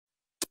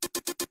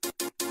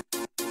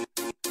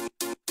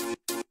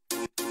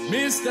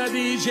Mr.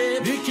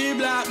 DJ, Nicky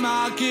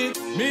Blackmarket,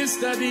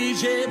 Mr.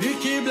 DJ,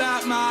 Nicky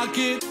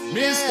Blackmarket,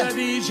 Mr.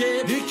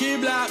 DJ, Nicky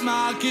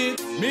Blackmarket,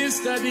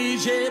 Mr.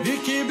 DJ,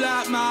 Nicky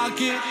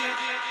Blackmarket.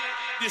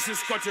 This is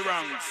Scotty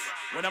Ranks.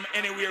 When I'm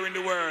anywhere in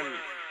the world,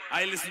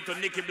 I listen to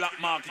Nicky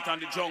Blackmarket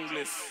and the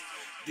Junglist.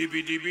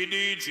 Dibby dibby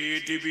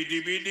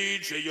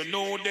DJ, you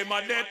know them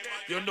a dead,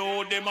 you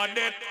know them a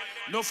dead.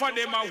 No for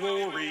them a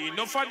worry,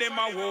 no for them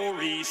a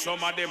worry,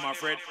 some of them a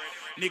fret.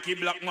 Nicky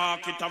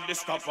Blackmarket have the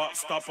stopper.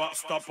 Blackmarket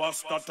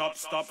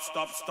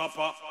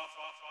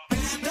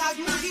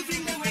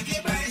fling the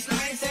wicked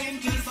baseline, same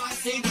key for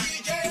sing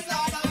DJs,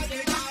 Lord of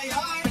the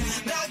die-hard.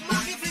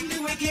 Blackmarket fling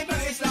the wicked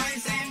baseline,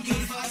 same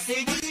key for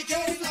sing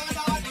DJs, Lord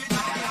of the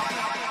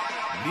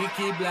die-hard.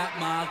 Nicky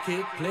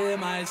Blackmarket, play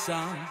my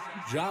song.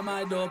 Draw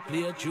my door,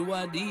 play it, you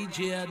a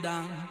DJ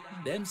down.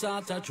 Them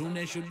sort of tune,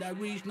 they should have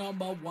reached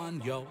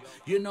 #1, yo.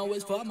 You know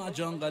it's for my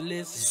jungle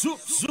list. Zoop,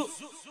 zoop.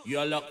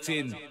 You're locked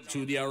in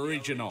to the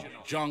original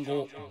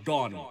Jungle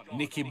Don,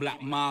 Nicky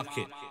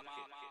Blackmarket.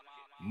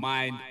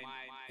 Mind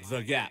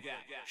the gap.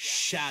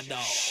 Shadow.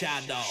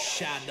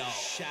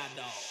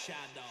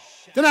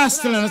 Good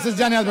afternoon, this is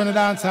Johnny Alban, the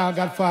dancehall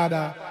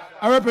godfather.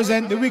 I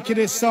represent the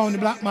wickedest sound, the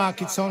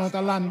Blackmarket sound out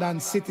of London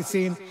city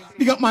scene.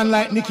 Big up man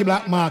like Nicky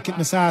Blackmarket,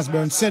 Miss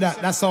Osborne. Say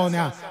that sound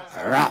now.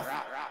 Rap.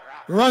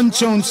 Run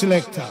tune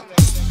selector.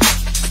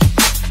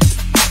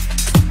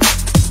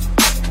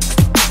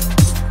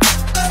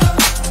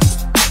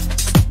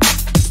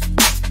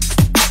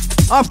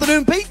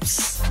 Afternoon,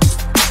 peeps.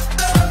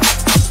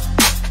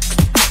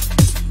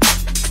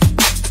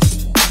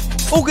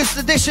 August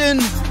edition,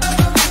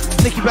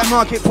 Nicky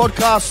Blackmarket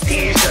podcast.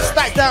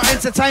 Stacked out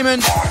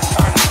entertainment.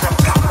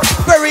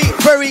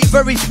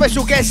 Very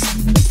special guest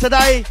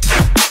today.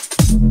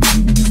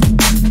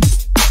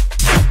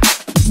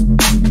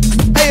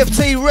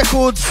 AFT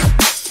Records,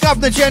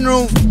 Governor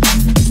General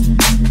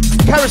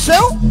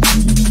Carasel.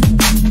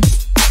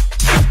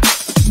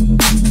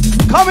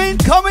 Coming.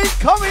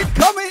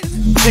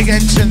 Big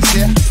entrance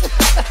here.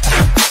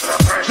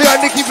 We are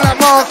Nicky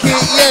Blackmarket,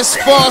 yes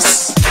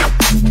boss.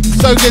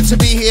 So good to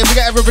be here. We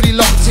got everybody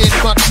locked in,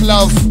 much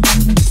love.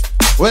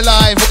 We're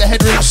live at the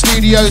Headroom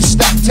Studio,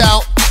 stacked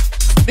out.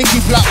 Nicky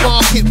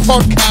Blackmarket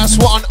podcast,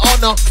 what an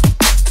honour.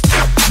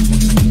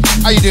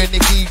 How you doing,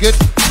 Nicky? You good?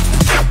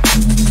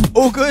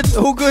 All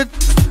good.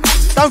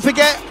 Don't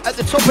forget, at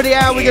the top of the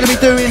hour, we're going to be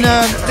doing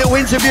a little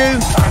interview.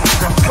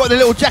 Got the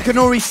little Jack and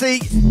Ori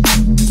seat,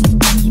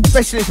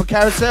 especially for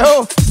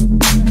Carasel.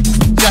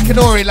 Jack and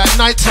Ori, like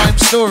nighttime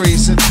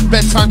stories and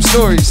bedtime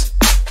stories.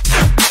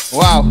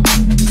 Wow.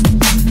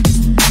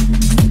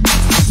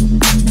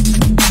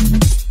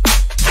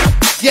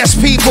 Yes,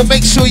 people,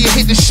 make sure you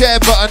hit the share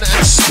button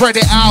and spread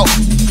it out.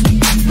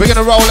 We're going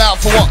to roll out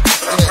for what?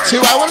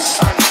 2 hours?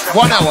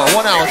 1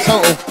 hour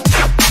total.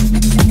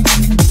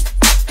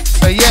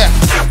 So yeah,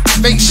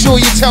 make sure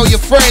you tell your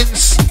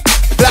friends.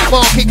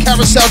 Blackmarket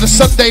Carasel, the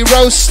Sunday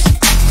roast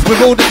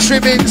with all the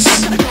trimmings.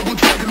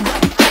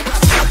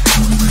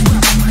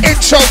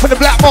 Intro for the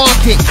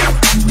Blackmarket.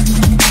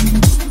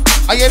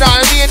 You know,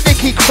 me and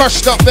Nicky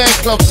crushed up their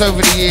clubs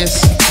over the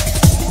years.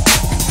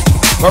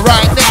 But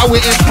right now we're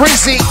in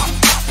Brizzy.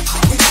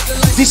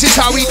 This is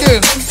how we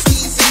do.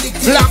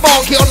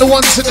 Blackmarket on the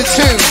ones and the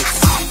twos.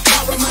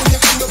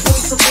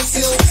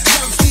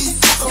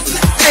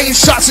 8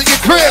 shots at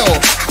your grill.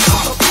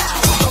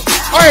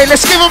 Alright,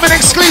 let's give them an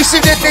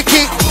exclusive then,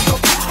 Nicky.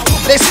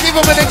 Let's give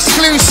them an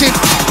exclusive.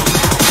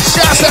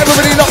 Shouts to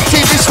everybody locked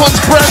in. This one's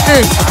brand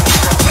new.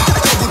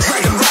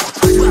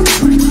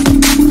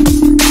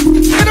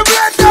 Get a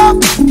blend up.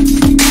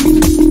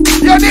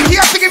 Yo, Nicky, you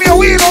have to give me a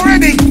wheel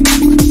already.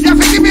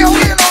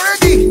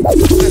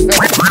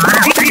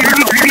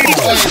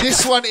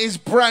 This one is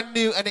brand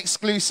new and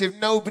exclusive.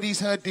 Nobody's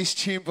heard this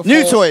tune before.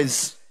 New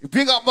toys.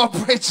 Big up my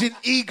brethren,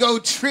 Ego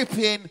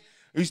Trippin',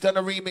 who's done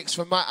a remix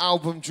for my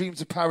album,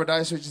 Dreams of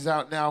Paradise, which is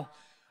out now.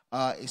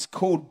 It's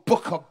called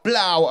Book of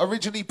Blow,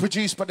 originally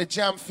produced by the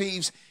Jam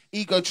Thieves.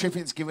 Ego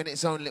Trippin's giving it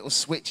its own little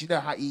switch. You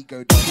know how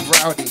Ego does,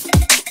 rowdy.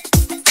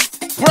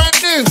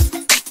 Brand new.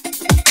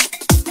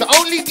 The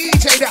only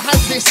DJ that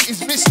has this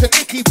is Mr.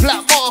 Nicky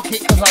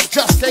Blackmarket, because I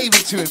just gave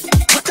it to him.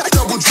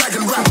 Double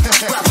Dragon Rap.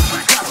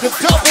 The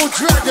Double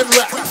Dragon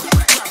Rap.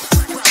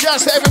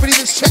 Shouts to everybody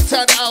that's checked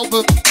out the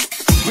album.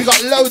 We got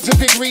loads of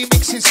big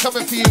remixes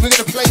coming for you. We're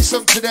going to play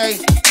some today.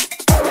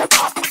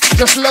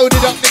 Just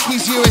loaded up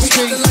Nicky's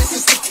USB.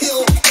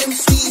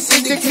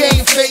 In the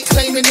game, fake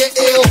claiming they're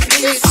ill.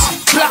 It's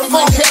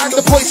Blackmarket and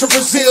the boys from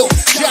Brazil.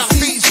 Jam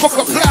beats, Book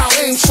of Blow,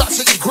 aim shots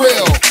at your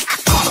grill.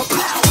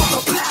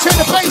 Turn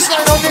the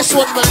bassline on this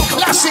one, man.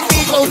 Classic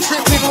Ego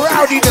Trippin'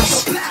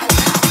 rowdiness.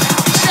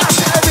 Shouts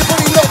to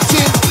everybody locked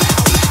in.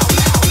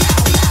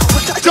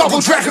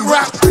 Double Dragon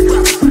Rap.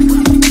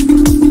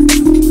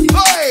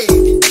 Hey!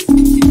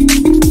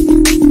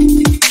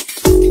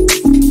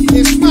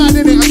 It's mad,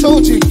 innit? I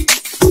told you.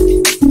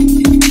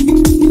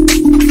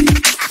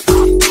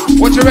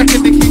 What you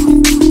reckon, Nicky?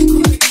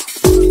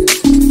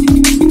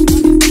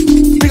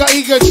 We got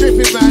Ego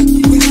Trippin', man.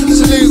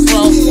 Salute,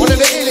 bro. One of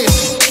the illest.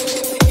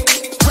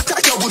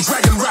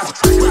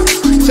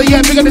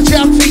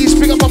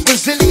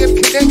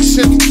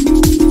 connection.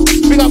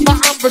 Big up my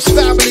Amber's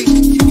family.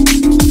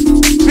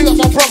 Big up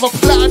my brother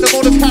Platinum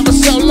on the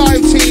Carasel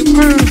live team.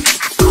 Move.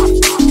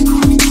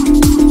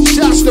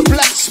 Shouts to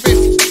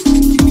Blacksmith.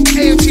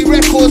 AMT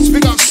Records.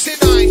 Big up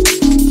Sinai.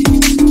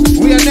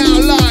 We are now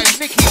live.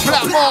 Nicky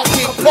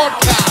Blackmarket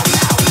Podcast.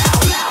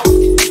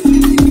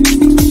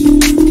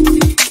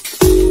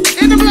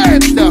 In the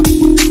blend.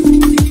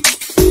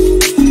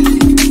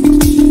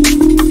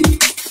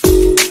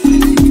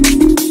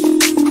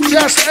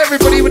 Just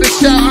everybody with a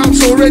shout out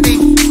already.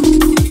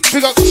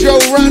 Big up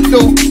Joe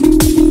Randall.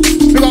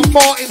 Big up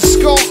Martin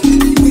Scott.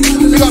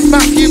 Big up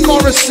Matthew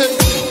Morrison.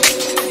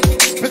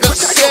 Big up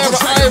Sarah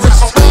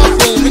Iris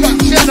Marble. Big up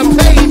Jenna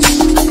Page.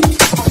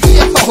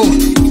 Yo.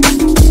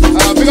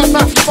 Big up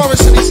Matthew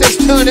Morrison. He says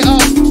turn it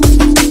up.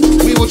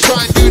 We will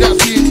try and do that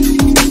for you.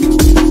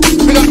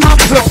 Big up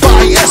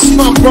Amplify. Yes,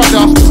 my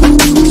brother.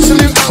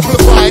 Salute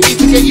Amplify. I need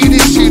to get you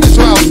this tune as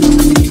well.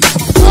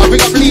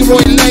 Big up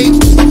Leroy Lane.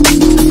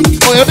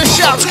 Oh, the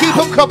shouts keep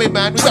on coming,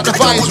 man. We got the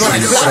vibes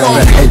running.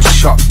 The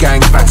headshot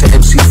gang back to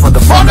MC for the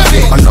fun of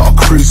it. A lot of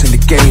crews in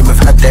the game have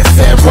had their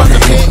fair run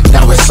of it.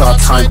 Now it's our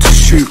time to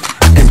shoot.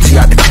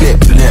 Empty out the clip,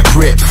 let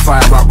rip,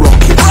 fire up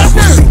rockets.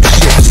 We'll sing the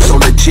shit, so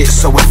legit,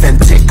 so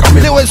authentic. I'm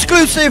in little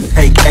exclusive.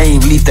 Take aim,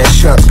 leave their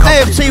shirts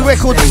covered. AMT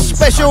Records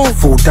special.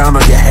 Fall down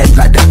on your head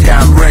like the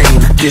damn rain.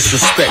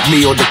 Disrespect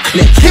me or the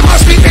click. It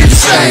must be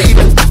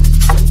insane.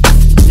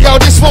 Yo,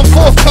 this one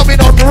forthcoming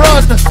on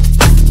Run.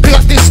 We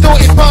got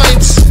Distorted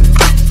Minds.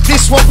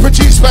 This one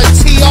produced by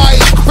T.I.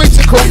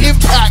 Critical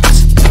Impact.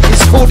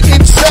 It's called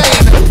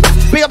Insane.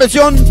 Big up the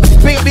John.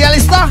 Big up the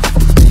Alistair.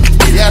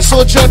 Yeah, I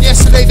saw John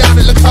yesterday down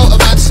in Lakota,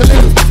 man.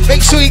 Salute.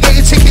 Make sure you get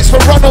your tickets for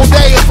Run All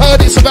Day. I've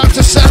heard it's about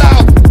to sell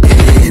out.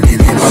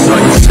 I'm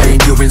not insane,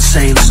 you're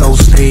insane, so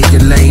stay in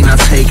your lane. I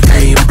take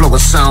aim, blow a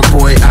sound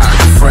boy out of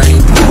the frame.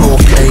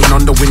 Cocaine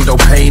on the window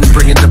pane,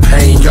 bringing the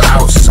pain. You're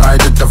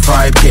outside of the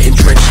vibe, getting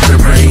drenched in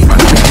the rain. My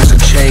dick is a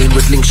chain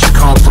with links you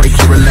can't break,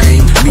 you're a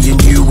lame. Me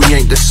and you, we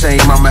ain't the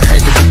same, I'm ahead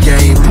of the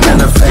game.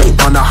 Elevate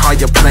on a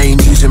higher plane,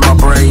 using my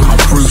brain.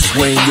 Bruce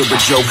Wayne, you're a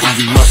joke and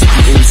you must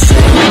be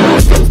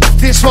insane.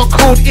 This one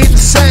called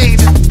Insane.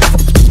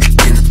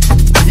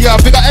 Yeah,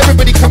 we got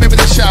everybody coming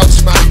with the shouts,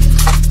 man.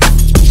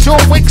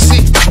 Sean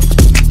Wixie,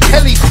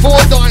 Kelly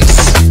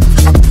Fordyce,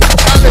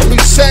 Alan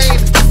Hussein.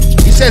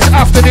 He says,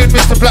 afternoon,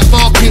 Mr.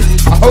 Blackmarket.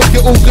 I hope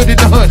you're all good in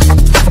the hood.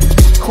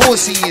 Of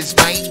course he is,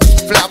 mate.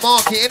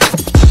 Blackmarket,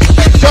 innit?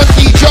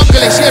 Dundee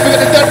Junglist, yeah, we got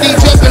the Dundee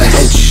Junglist.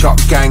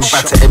 Headshot gang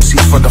back to MC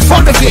for the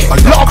fun of it.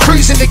 A lot of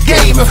crews in the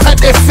game have had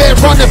their fair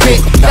run of it.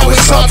 Now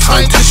it's our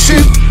time to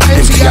shoot.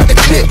 Empty out the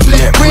clip,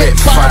 let rip,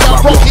 fire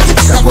up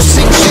rockets. That will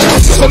sink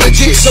shit. So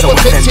legit, so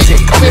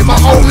authentic. I'm in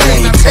my own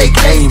lane. I take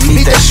aim,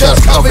 leave their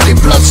shirts covered in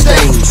blood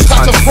stains.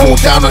 Time to fall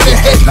down on their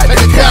head like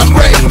the damn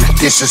rain.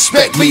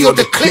 Disrespect me or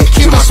the click,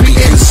 you must be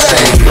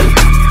insane.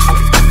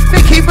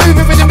 Nicky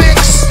moving in the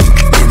mix.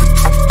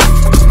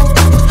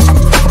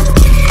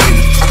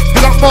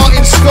 We got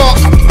Martin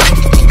Scott.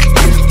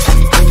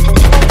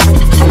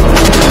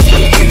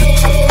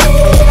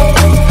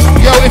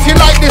 Yo, if you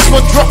like this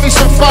one, drop me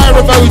some fire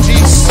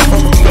emojis.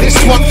 This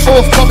one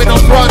forthcoming on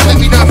Run. Let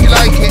me know if you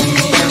like it.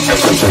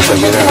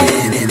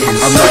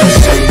 I'm not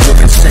insane, you're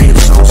insane,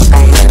 so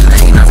stay in your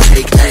lane. I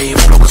take aim,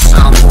 blow a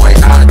sound boy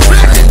out of the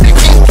plane.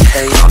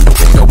 Cocaine on the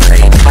window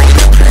pane, bringing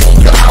the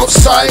pain. You're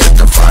outside of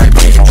the vibe,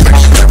 getting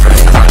drenched in the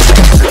rain. My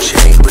dick is a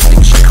chain with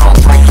things you can't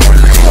break, you're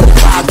a lame.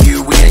 I'm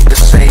you, we ain't the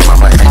same,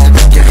 I'm ahead of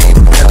the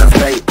game.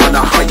 Elevate on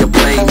a higher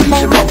plane,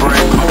 using my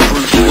brain.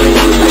 Bruce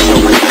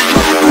Wayne,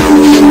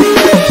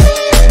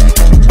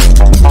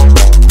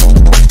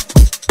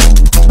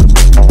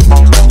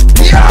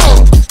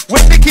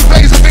 when Nicky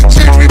plays a big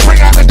tune, we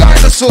bring out the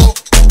dinosaur.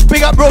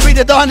 Big up Robbie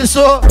the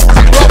dinosaur. Is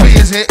it Robbie,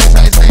 is it? Is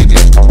that his name? Yeah?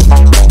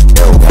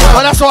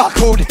 Well, that's what I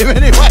called him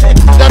anyway.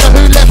 Don't know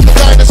who left the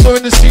dinosaur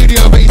in the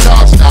studio, but he's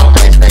asked now.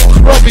 His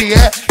name's Robbie,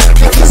 yeah?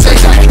 Nicky say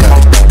that.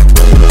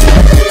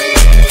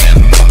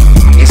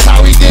 It's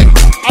how he did.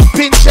 I've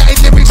been chatting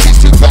lyrics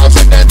since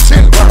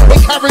 2002. When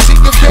cameras in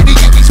your video,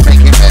 you be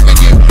speaking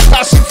revenue.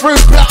 Passing through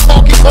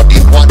Blackmarket on the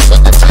ones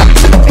on the two.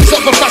 These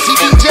other fussy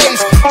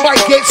DJs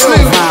might get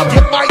slew.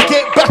 You might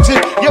get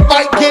battered, you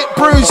might get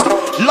bruised.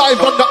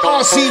 Live on the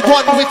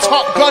RC1 with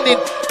Top Gunning.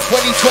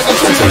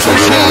 2022,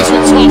 cheers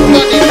with Top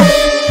Gunning.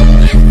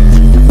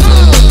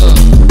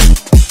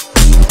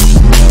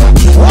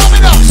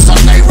 Warming up,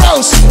 Sunday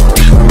roast.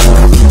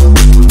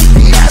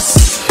 Yes.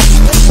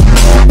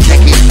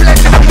 Nicky's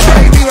blending up the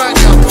baby right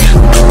now.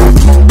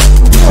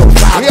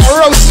 We gotta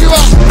roast you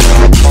up.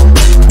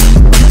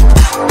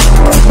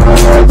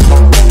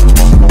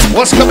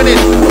 What's coming in?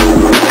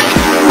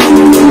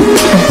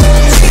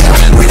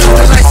 We got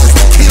the license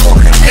to kill.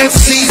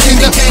 MCs in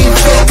the game,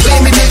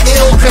 claiming the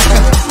ill.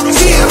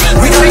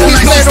 We think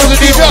he's playing all the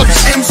new dubs.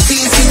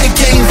 MCs in the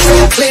game,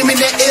 claiming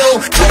the ill.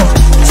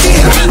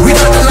 We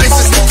got the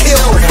license to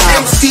kill.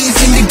 MCs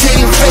in the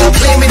game,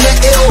 claiming the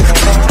ill.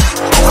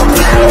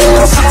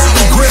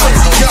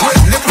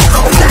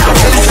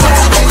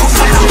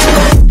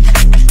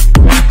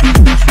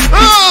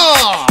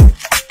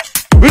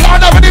 We got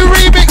another new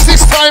remix.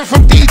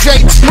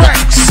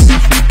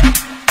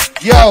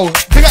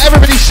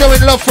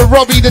 love for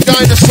Robbie the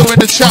Dinosaur in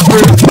the chat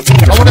room.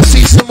 I want to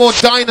see some more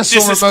dinosaur This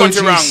is emojis.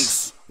 Scotty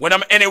Ranks. When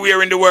I'm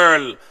anywhere in the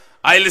world,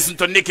 I listen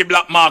to Nicky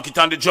Blackmarket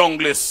and the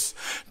Junglist.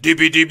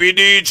 DB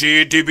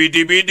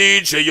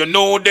DJ, you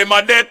know them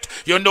a debt,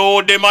 you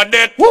know them a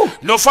debt.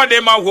 No for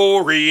them a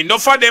worry, no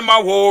for them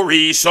a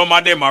worry, some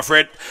of them a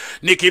fret.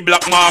 Nicky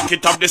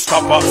Blackmarket have the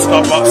stopper.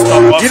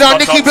 You know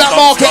Nicky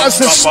Blackmarket has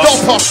the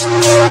stopper.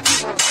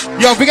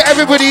 Yo, we got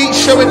everybody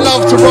showing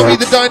love to Robbie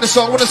the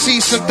Dinosaur. I want to see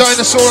some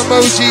dinosaur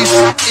emojis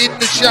in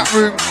the chat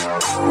room.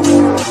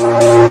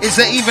 Is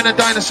there even a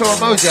dinosaur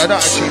emoji? I don't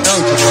actually know,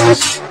 to be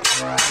honest.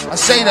 I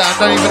say that, I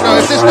don't even know.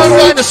 If there's no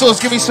dinosaurs,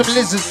 give me some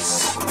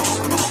lizards.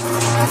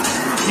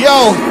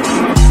 Yo,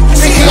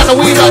 Nicky got the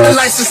weed on the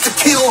license to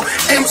kill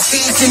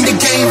MCs in the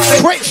game.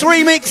 Twitch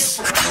remix.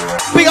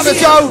 Big up the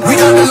Joe. We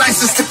got the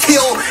license to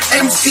kill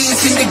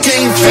MCs in the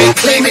game. Fake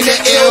claiming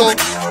they're ill.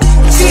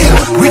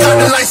 Yeah, we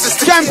got the license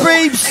to Jam kill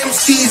Breebs.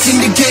 MCs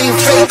in the game.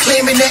 Fake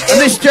claiming they're And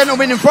ill. this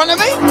gentleman in front of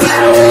me.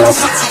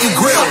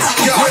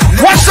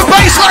 Watch the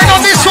baseline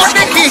on this one,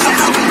 Nicky.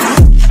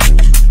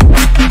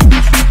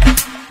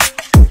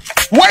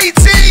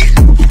 Waity.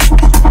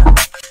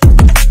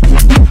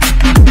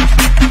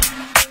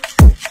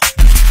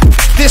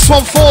 This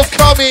one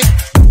forthcoming.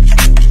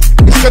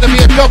 It's going to be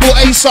a double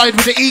A-side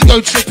with the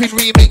Ego Tripping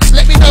remix.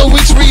 Let me know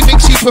which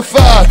remix you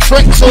prefer,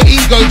 Trex or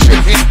Ego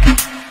Tripping.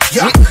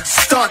 Yeah,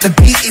 start the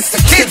beat, it's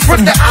the kid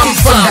from the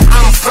Alpha.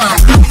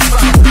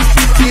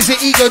 Is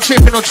it Ego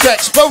Tripping or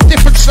Trex? Both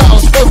different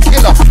styles, both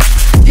killer.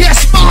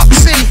 Yes,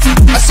 Marksy,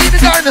 I see the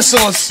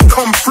dinosaurs.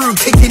 Come through,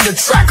 kicking the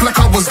track like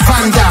I was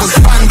Van Damme.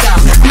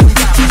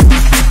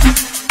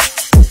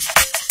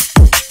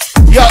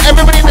 Yo,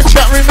 everybody in the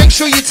chat room, make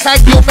sure you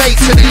tag your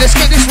mates in it. Let's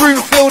get this room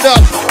filled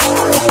up.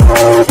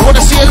 I want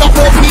to see a lot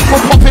more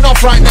people popping off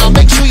right now.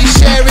 Make sure you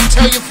share it,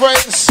 tell your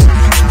friends.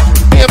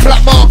 Me and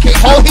Blackmarket,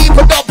 whole heap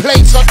of dot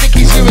plates on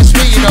Nicky's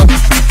USB, you know.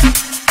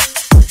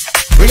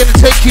 We're going to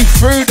take you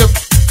through them.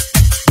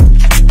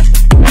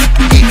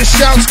 Keep the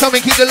shouts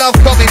coming, keep the love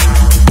coming.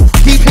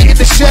 Keep hitting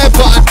the share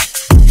button.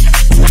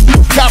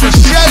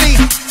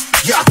 Carasel.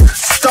 Yeah,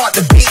 start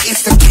the beat,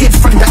 it's the kid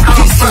from the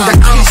Alpha.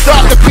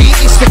 Start the beat,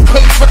 it's the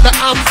kid from the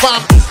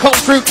Amfam. Come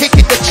through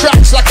kicking the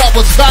tracks like I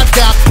was Van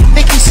Damme.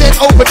 Nicky said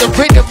over the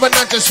rhythm and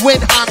I just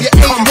went ham. You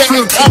ain't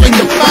ready, coming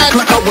the man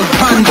like I was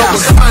Van Damme.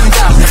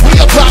 We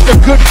about the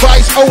good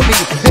vibes only.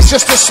 It's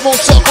just a small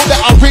circle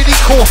that I really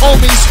call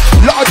homies.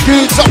 Lot of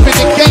dudes up in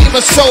the game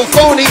are so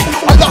phony.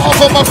 I got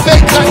off on my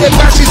fake like the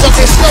lashes of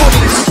their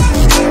stonies.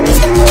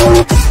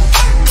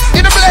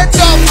 In the blend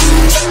up.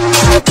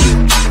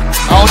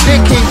 Oh,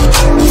 Nicky.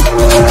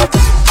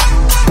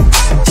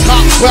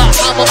 Talk back,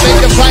 I'ma make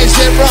the vibes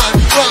and run.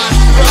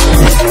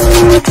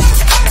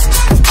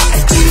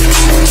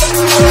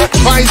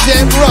 Vibes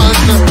and run.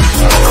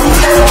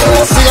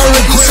 We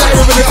already said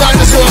with the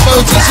dinosaur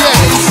emojis, yeah.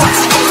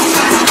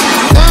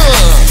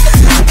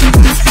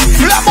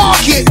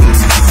 Blackmarket.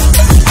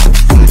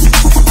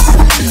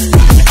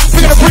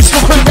 We got a Bristol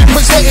crew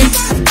representing.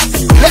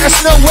 Let us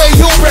know where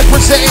you're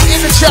representing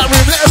in the chat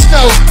room. Let us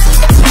know.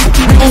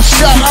 We will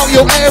shout out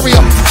your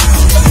area.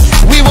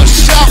 We will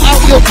shout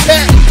out your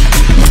pet.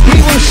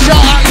 We will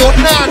shout out your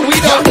nan. We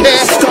don't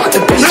care.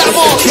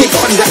 Blackmarket.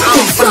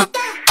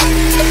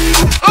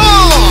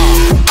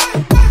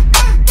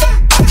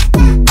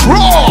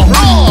 Raw.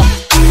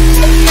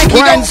 Nicky,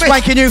 Brand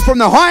spanking you from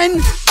the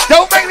hind.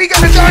 Don't make me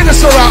get a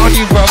dinosaur out on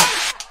you, bro.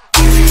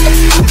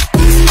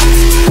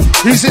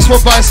 Who's this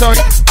one by, sorry?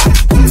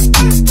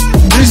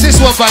 Who's this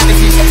one by,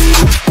 Nicky?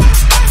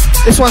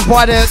 This one's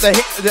by the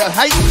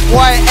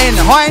H-Y-N,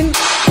 Hein.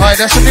 Alright,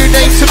 that's a new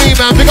name to me,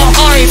 man. We got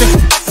Hein.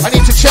 I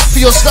need to check for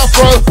your stuff,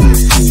 bro.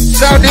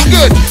 Sounding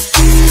good.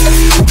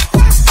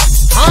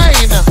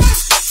 Hein.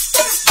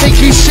 Think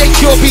you shake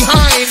your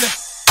behind.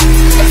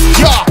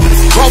 Yeah.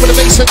 Roll with the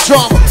bass and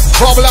drum.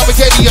 Roll with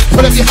Armageddon.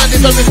 Put up your hand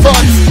if every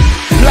fun.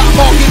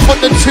 Blackmarket on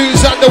the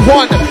 2s and the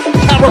 1.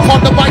 Carrot on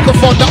the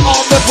microphone, the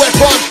armored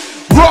weapon.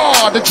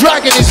 Raw, the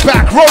dragon is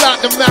back. Roll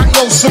out the mat,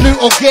 yo, salute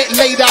or get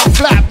laid out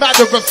flat.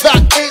 Matter of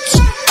fact, it's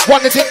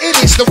one of the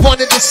illest, the one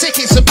of the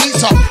sickest of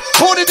pizza.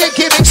 More than their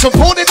gimmicks, and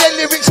more than their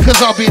lyrics,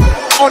 cause I've been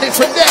on it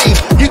for day.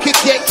 You can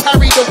get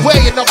carried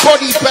away in a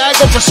body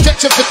bag of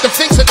restriction with the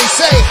things that they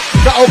say.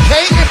 But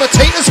okay,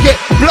 imitators get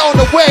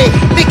blown away.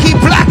 Nicky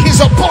Black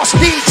is a boss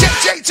DJ.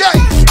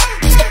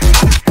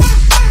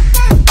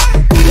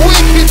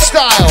 Wicked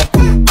style.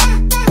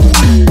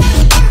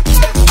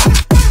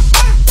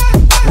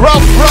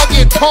 Rough,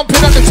 rugged,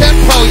 pumping at the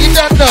tempo, you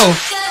don't know.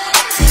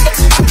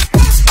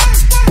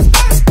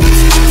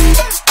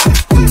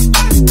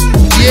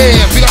 Yeah,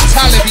 we got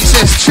Talib, he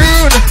says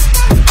tune.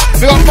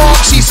 We got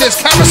Marks, he says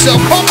Carasel,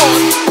 come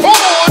on.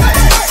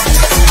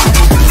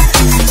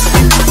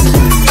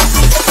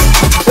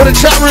 For the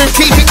chat room,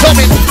 keep it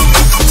coming.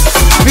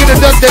 We the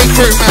Dundee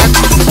crew, man.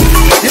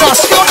 You know, I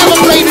still never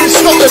played in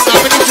Scotland, man.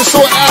 We need to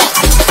sort it out.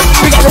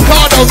 We got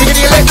Ricardo, we got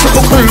the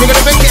electrical crew, we're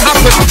gonna make it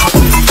happen.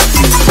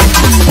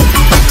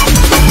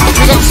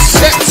 We got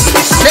sets.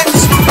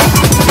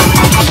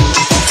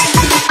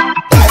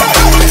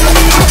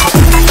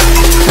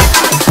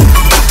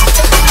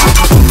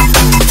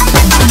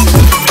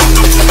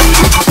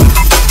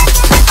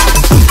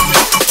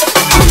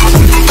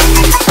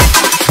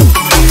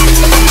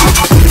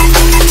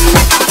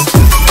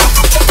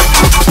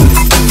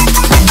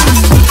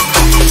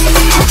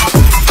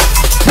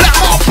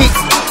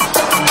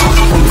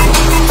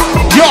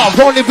 I'm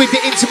rolling with the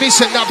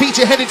intermission. Now beat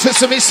your head into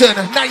submission.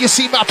 Now you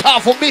see my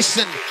powerful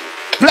mission.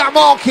 Black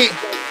Market,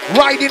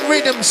 riding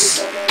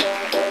rhythms.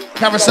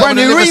 Carasel Brand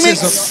new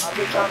remix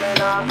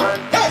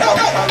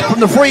from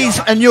the Freeze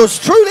and yours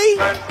truly.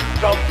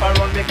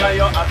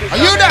 Are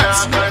you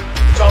that?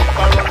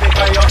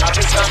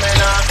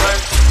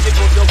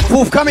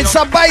 Forthcoming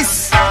sub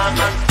bass.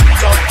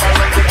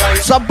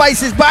 Sub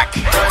bass is back.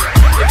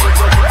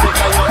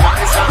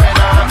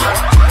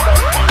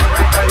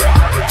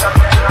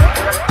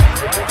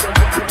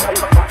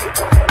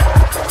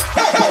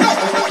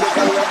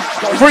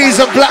 Freeze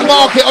and Black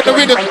Market on the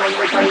rhythm.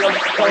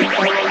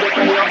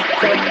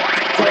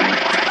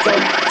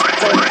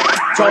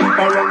 Jump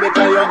around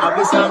because you have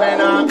the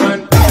stamina, man.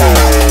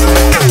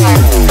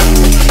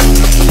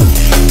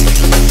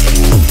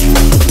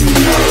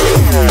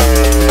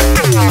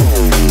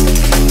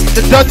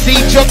 The Dundee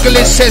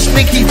Junglist says,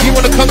 Nicky, do you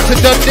want to come to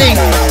Dundee?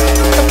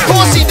 Of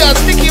course he does.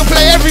 Nicky will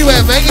play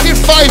everywhere, man. He did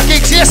 5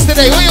 gigs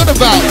yesterday. What are you on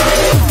about?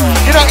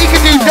 You know, he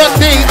can do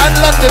Dundee and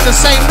London the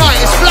same night.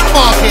 It's Black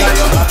Market.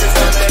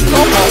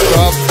 Come on,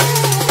 bro.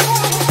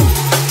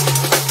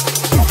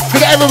 We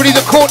got everybody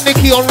that caught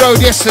Nicky on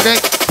road yesterday.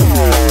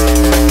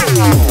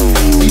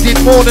 He did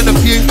more than a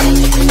few.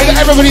 We got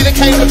everybody that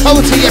came to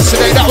Kota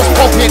yesterday. That was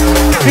popping.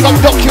 We got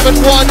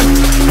Document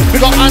 1. We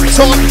got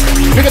Anton.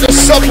 We got the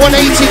Sub 180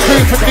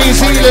 crew from New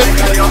Zealand.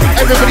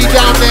 Everybody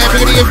down there.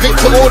 We got the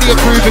Invicta Audio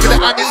crew. We got the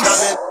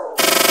Anis.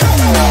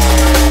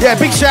 Yeah,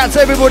 big shout out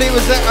to everybody. It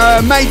was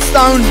at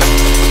Maidstone.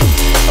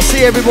 I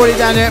see everybody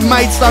down there at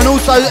Maidstone.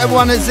 Also,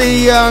 everyone at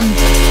the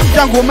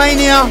Jungle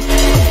Mania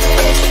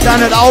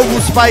down at the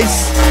Oval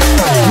Space.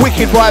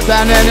 Wicked vibe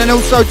down there. And then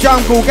also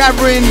Jungle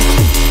Gathering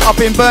up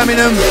in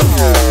Birmingham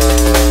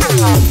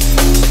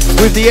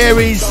with the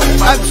Aries.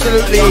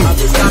 Absolutely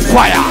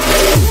fire.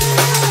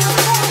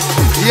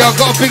 Yeah, I've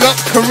got to big up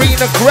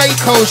Karina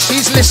Greyco.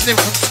 She's listening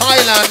from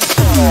Thailand.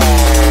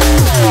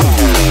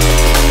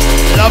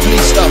 Lovely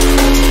stuff.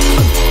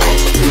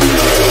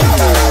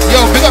 Yo,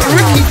 big up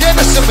Ricky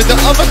Dennison with the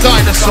other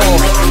dinosaur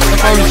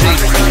emoji.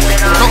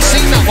 I've not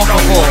seen that one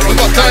before. We've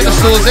got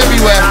dinosaurs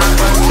everywhere.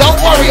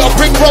 Don't worry, I'll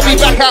bring Robbie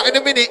back out in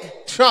a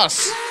minute.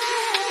 Trust.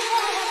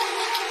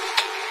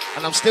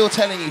 And I'm still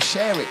telling you,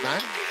 share it,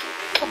 man.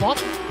 Come on.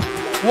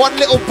 One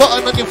little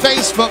button on your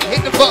Facebook,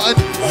 hit the button,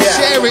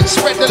 share it,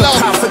 spread the love.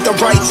 Path of the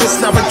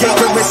righteous, navigate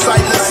when we're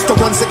sightless. The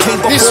ones that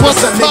came before This one's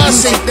us,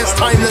 classic. that's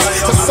timeless.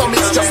 To some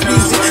it's just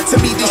music, to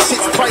me this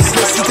shit's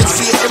priceless. You can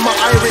see it in my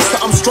iris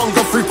that I'm stronger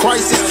through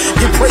crisis.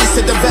 Give praise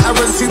to the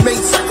veterans who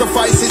made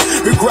sacrifices,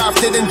 who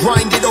grafted and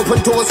grinded,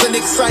 open doors and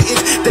excited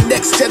the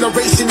next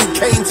generation who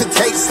came to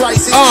take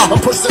slices and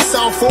push the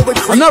sound forward.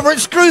 Another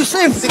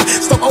exclusive.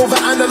 Stop over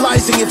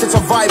analyzing if it's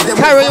a vibe.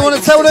 Then Carrie, you want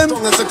to tell them?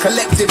 Strong as a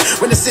collective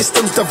when the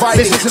system's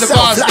dividing. Listen to the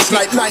Sound bars, flash Nicky.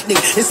 like lightning,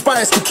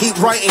 inspires to keep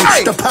writing.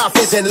 Hey. The path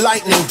is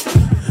enlightening.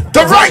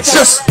 The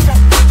Righteous.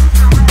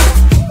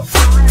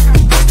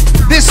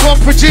 This one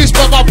produced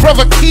by my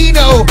brother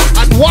Kino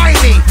and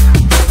Winey.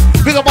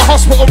 Big up my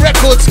Hospital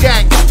Records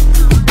gang.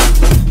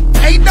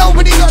 Ain't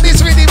nobody got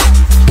this with him.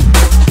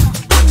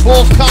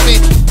 Forthcoming.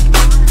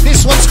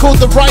 This one's called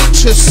The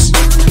Righteous.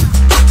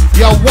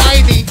 Yo,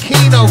 Winey,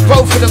 Kino,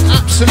 both of them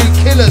absolute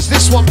killers.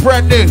 This one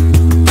brand new.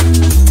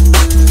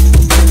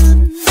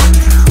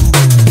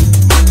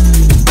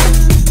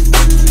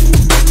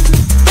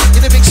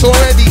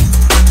 Already.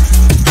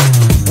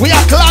 We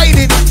are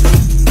gliding.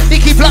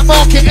 Nicky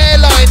Blackmarket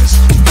Airlines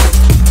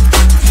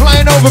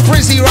flying over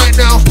Brizzy right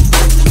now.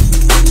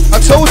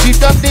 I told you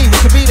Dundee, we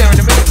can be there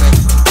in a minute, man.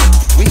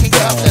 We can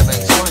get up there,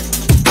 mate. It's fine.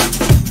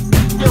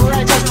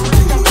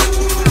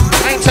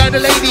 Hang time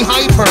the lady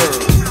hyper.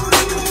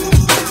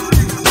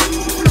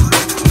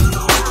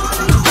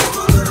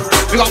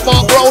 We got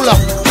Mark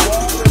Roller.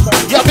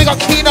 Yeah, we got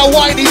Kino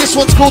Whitey. This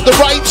one's called The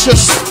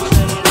Righteous.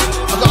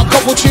 I've got a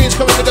couple tunes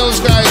coming with those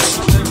guys.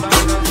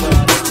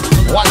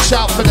 Watch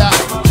out for that.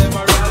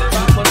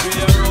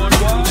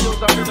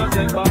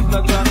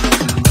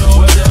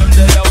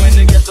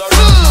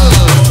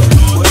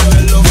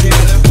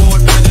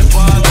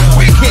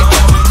 Wicked.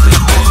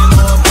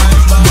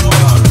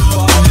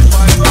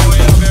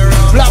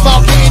 Black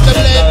Market in the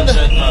blend.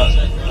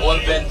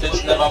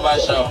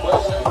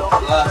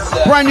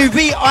 Brand new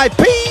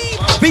VIP.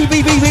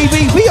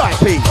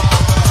 VIP.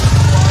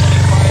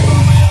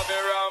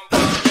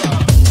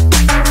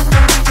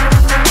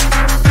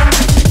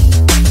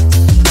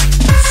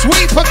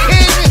 Sweeper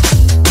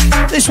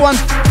King. This one,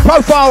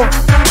 Profile,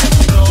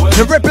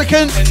 The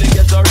Replicant.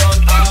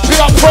 We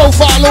got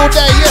Profile all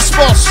day, yes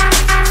boss.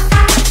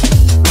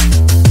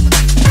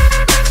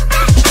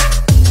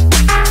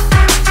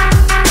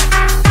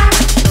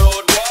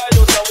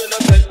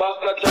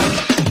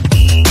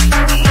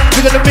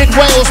 We got the Mid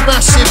Wales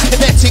massive,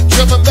 kinetic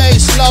drum and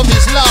bass. Love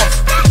is love.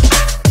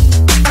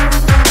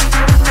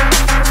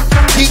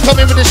 Keep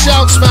coming with the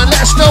shouts, man.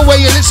 Let us know where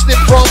you're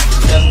listening from.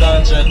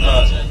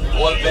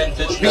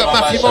 We got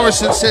Matthew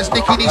Morrison says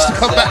Nicky needs to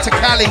come back to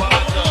Cali.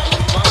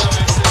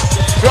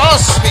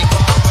 Trust me,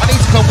 I need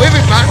to come with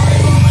him, man.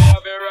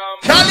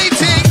 Cali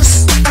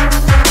things.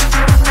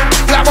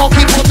 Black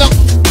Market on the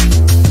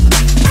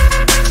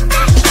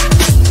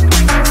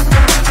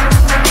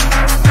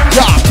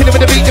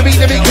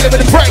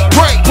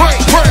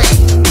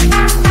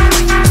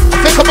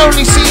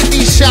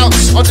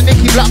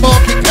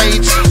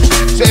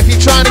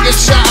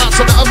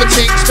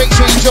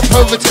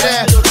over to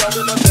there.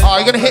 Oh,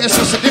 you're gonna hit us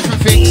with some different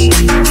things.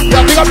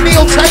 Yeah, we got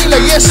Neil Taylor,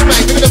 yes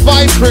mate, we're gonna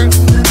vibe crew.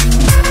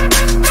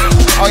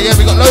 Oh yeah,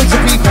 we got loads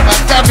of people, man.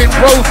 Gavin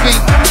Brophy,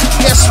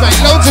 yes mate,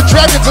 loads of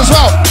dragons as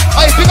well.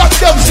 Hey, we got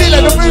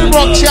Dubzilla, the Moon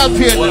Rock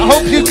champion. I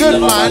hope you're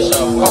good, man.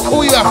 I'll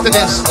call you after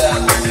this.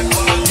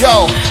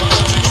 Yo,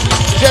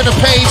 Jenna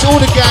Page, all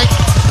the gang.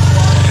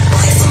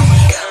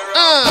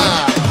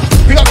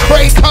 We got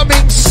Craig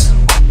Cummings.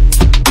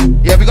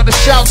 Yeah, we got the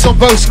shouts on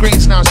both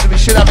screens now, so we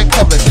should have it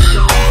covered.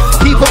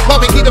 Keep them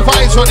coming, keep the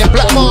vibes on it.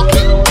 Black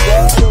Market.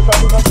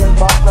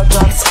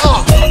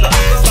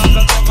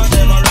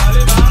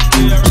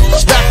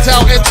 Stacked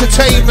Out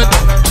Entertainment.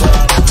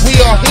 We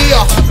are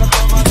here.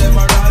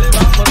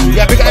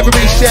 Yeah, we got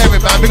everybody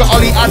sharing, man. We got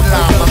Ollie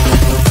Adler.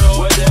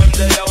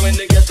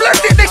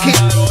 Splendid Nicky.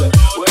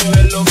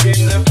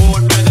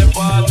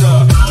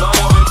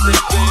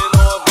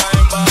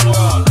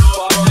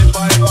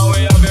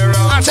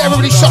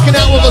 Everybody shocking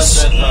out with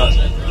us.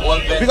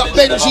 We got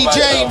Benji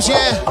James,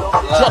 yeah,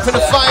 dropping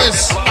the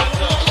fires.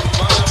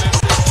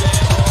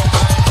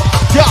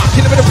 Yeah,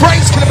 kill him with the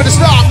brains, kill him with the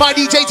start. My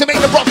DJ to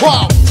make the rock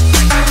wild.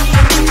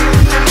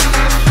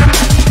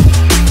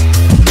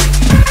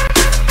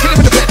 Kill him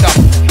with the blender.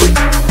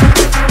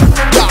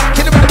 Yeah,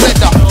 kill him with the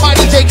blender. My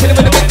DJ, kill him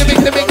with the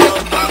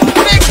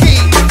Nicky.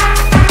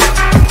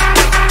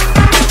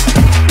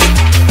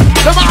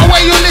 No matter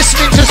where you're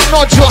listening, just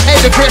nod your head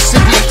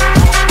aggressively.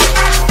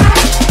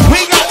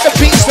 We got the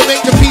beats to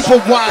make the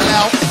people wild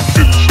out.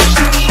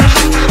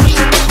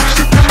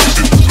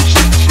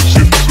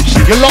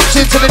 You're locked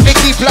into the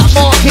Nicky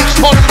Blackmarket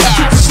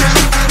podcast.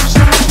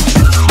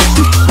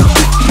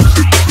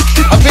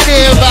 I've been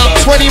here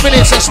about 20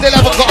 minutes, I still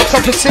haven't got a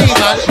cup of tea,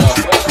 man.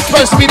 It's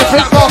supposed to be the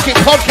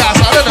Blackmarket podcast,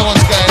 I don't know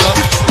what's going on.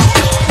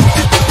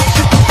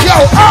 Yo,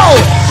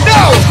 oh,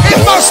 no, it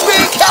must be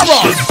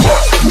Carol.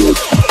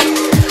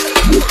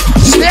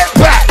 Step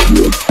back.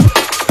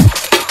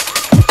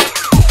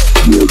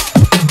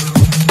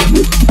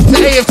 The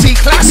AFT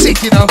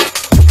classic, you know.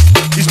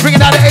 He's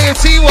bringing out the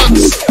AFT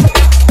ones.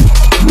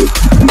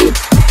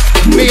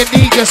 Me and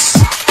Negus.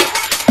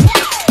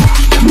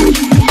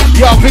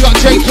 Yo, we got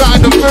Jake Platt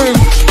in the room.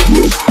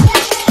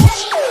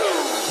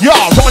 Yo,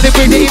 rolling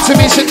with the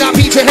intermission, now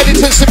beat your head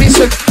into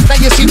submission.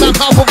 Now you see my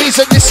powerful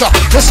reason, listen,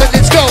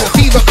 let's go.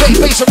 Fever, play,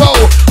 bass and roll.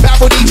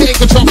 Babble DJ in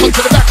control, come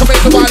to the back and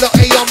make the wild up.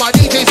 Hey, yo, my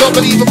DJ's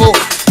unbelievable.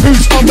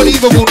 Who's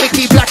unbelievable?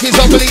 Nicky Black is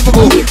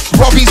unbelievable.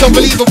 Robbie's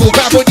unbelievable.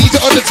 Babble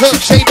DJ on the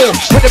turntable.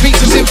 When the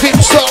beats is in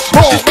pitch, stop,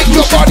 roll, make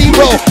your body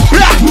roll.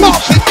 Black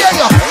Market,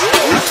 yeah.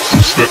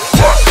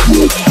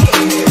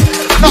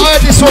 Not heard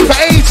this one for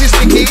ages,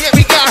 Nicky. Get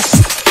me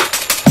gassed.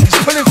 He's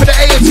pulling for the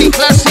AFT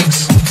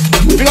classics.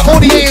 We got all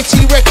the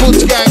AFT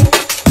records, gang.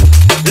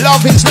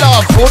 Love is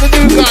love. All the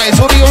new guys,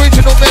 all the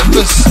original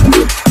members.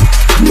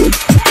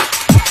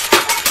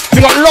 We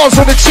got Loz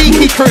on the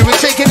Cheeky crew.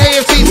 We're taking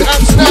AFT to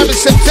Amsterdam in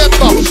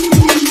September.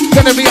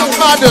 Gonna be a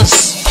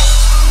madness.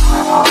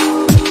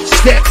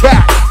 Step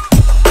back.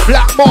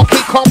 Black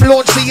Market, come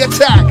launch the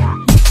attack.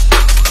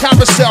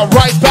 Carasel,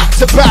 right back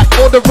to back.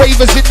 All the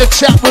ravers in the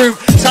chat room.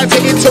 Time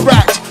to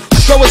interact.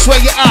 Show us where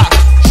you're at.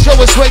 Show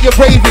us where you're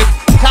raving.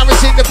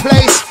 Cameras in the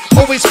place,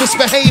 always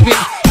misbehaving.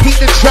 Keep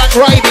the track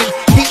riding,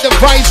 keep the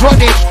vibes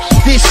running.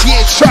 This year,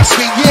 trust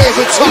me, yeah,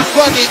 we're top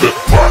running.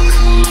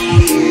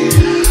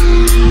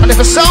 And if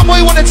a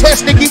soundboy want to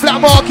test Nicky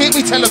Blackmarket,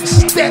 we tell them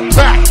step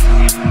back.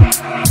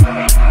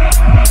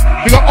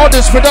 We got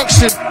Honors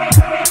Production.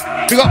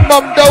 We got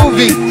Mum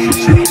Dovey.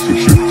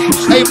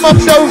 Hey,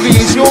 Mum Dovey,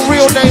 is your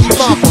real name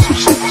Mum?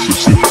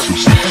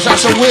 Because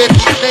that's a weird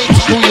name to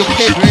call your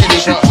kid,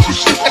 really, but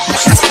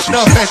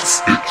no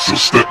offense.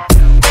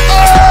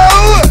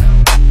 Oh!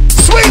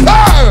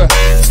 Sweeper!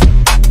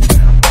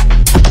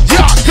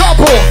 Yeah,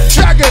 double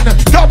dragon,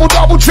 double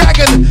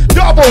dragon,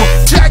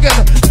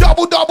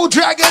 double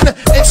dragon.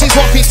 MC's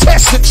want be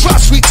tested,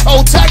 trust we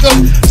told tag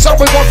them.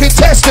 Someone want be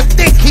tested,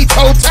 think he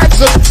told tags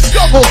them.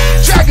 Double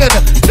dragon.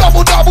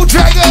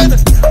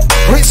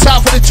 Rinse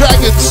out for the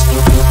dragons.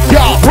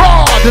 Yeah,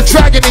 raw, the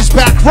dragon is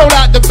back. Roll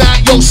out the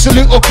mat, yo,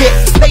 salute or kit.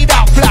 Laid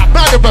out flat,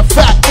 matter of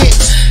fact,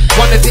 it's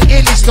one of the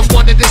illest and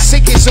one of the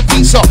sickest of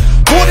beats up.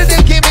 More than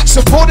their gimmicks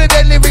and more than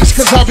their lyrics,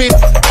 cause I've been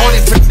on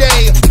it for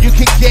day. You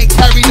can get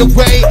carried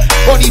away.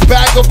 Body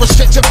bag or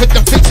restriction for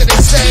the things that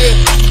they say.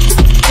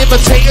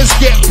 Imitators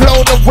get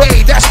blown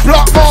away. That's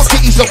Black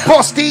Market, he's a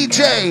boss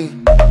DJ.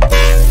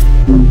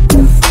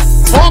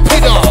 Pump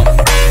it up.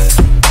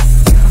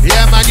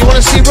 Yeah man, you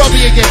wanna see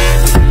Robbie again?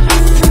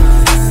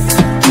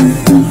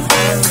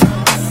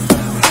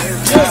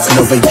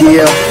 Another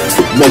year,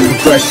 more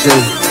progression,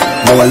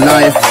 more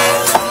life,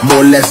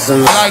 more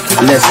lessons,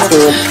 less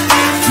talk,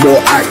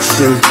 more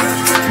action,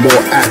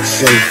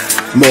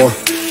 more.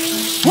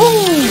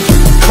 Woo!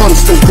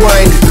 Constant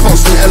grind,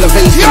 constant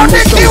elevation, more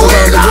shows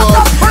around the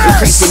world,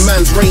 increasing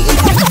man's rating.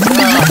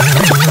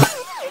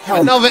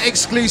 Another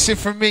exclusive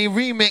from me,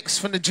 remix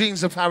from the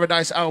Dreams of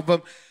Paradise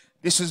album.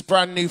 This was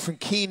brand new from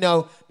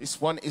Kino.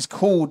 This one is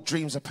called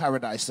Dreams of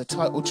Paradise, the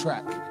title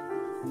track.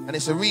 And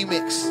it's a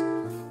remix.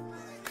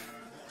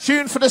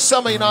 Tune for the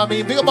summer, you know what I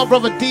mean? Big up my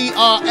brother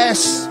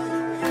DRS.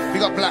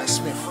 Big up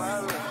Blacksmith.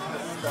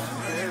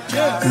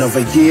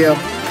 Another year,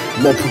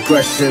 more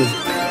progression,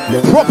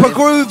 more Proper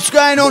grooves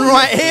going on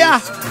right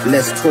here.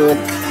 less talk,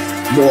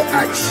 more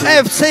action,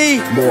 FT,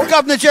 more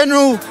Governor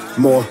General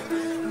more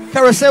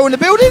Carasel in the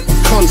building.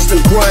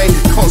 constant grind,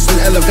 constant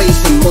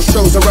elevation, more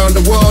shows around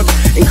the world,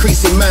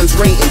 increasing man's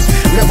ratings.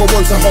 Never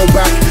want to hold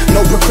back,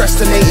 no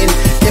procrastinating.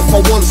 If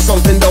I want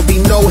something, there'll be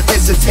no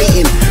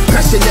hesitating.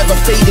 Passion never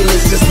fading,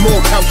 it's just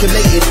more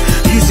calculated.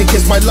 Music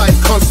is my life,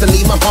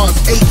 constantly my heart's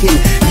aching.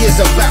 Years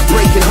of back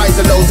breaking, highs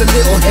and lows, a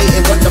little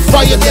hating, but the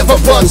fire never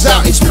burns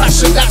out. It's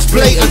passion that's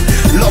blatant.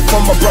 Love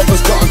from my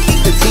brothers, gotta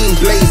keep the team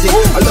blazing.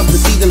 I love to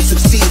see them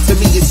succeed. To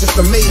me, it's just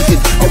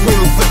amazing. A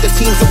win for the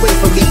teams away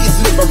from me is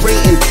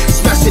liberating.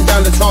 Smashing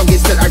down the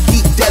targets that I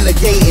keep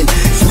delegating.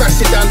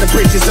 Smashing down the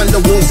bridges and the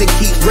walls that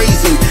keep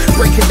raising.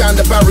 Breaking down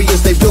the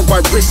barriers they built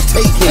by risk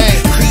taking.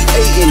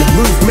 Creating,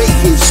 move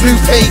making, slew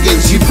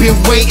pagans. You've been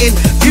waiting,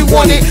 you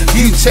want it,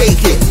 you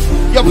take it.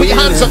 Yo, put your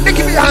hands up.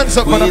 Nicky, put your hands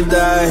up, brother.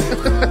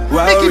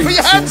 Nicky, put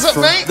your hands up,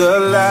 mate. The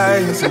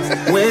lights,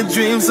 with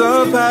dreams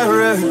of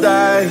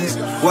paradise,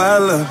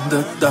 while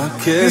under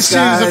darkest This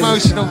skies, tune's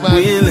emotional, man.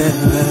 we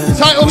live.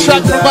 Title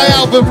track from my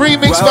album,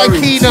 remixed by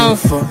Kino.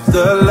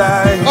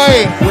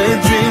 Hey,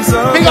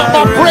 big up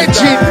my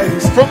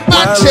brethren from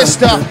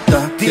Manchester,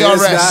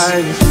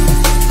 DRS.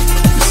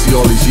 See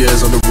all these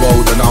years on the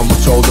road and how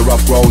much older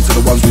I've grown. To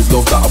the ones we've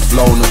loved that have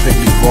flown and picked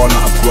me born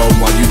that have grown.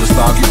 While you just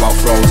argue about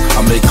thrones,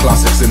 I make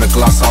classics in a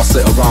glass, I'll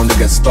sit around and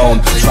get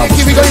stoned. Travel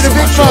Nicky, we got you the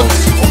big shows.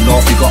 Up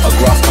north you got a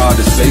graph card,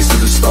 his face to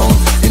the stone.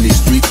 In these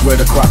streets where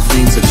the crack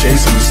fiends are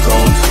chasing the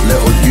stone.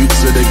 Little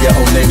youths with the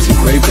ghetto names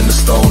engraved in the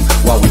stone.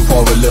 While we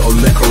pour a little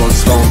liquor on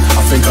stone.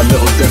 I think a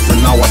little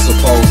different now I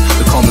suppose.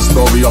 The common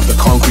story of the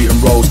concrete and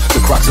roads.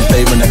 The cracks and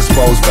pavement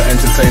exposed. But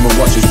entertainment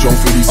watches jump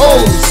through these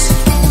holes.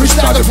 Push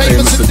down the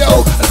payments and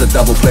dough. As the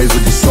devil plays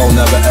with your soul,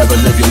 never ever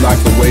live your life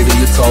the way that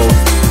you're told.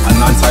 And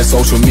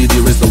anti-social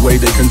media is the way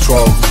they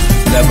control.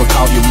 Never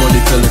count your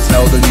money till it's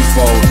held and you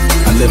fold.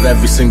 And live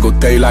every single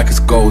day like it's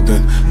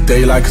golden.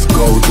 Day like it's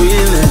golden. We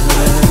live,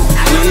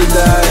 we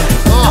die.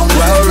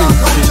 While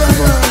reaching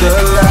for the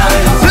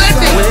light.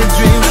 With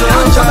dreams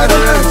of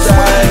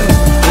paradise.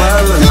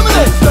 While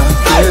under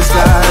darkest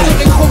skies.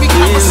 They call me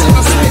Carasel,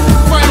 I spit.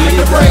 Fire in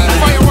the brain,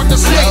 fire on the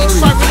stage.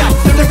 Fire it out,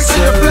 the lyrics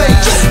in the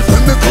blaze.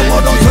 When me come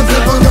out, some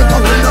people get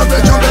up in a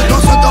bed, you better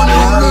sit on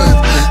your leg.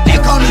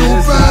 Take a new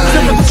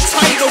friend.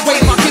 Tidal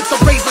wave, I hit the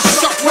rave, a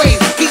shock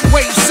wave. Heat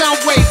wave, sound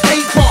wave,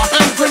 A-bar,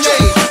 hand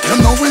grenade. You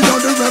know we know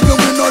the rebel,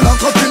 we know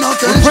lock up in a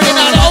cage. We're bringing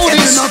out the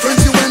oldies. In a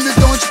frenzy when the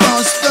touch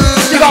past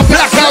We got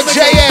Blackout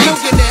J.A.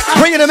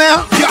 Bringing them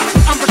out. Yeah,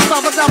 I'm a star,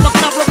 but I'm a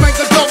camera, make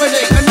a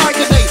dominate.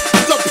 Annihilate,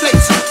 the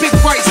plates, big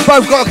fights.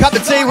 Both got a cup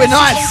of tea, we're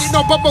nice.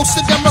 No, but most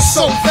of them are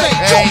so fake.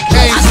 Hey,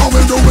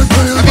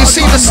 have you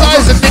seen the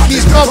size of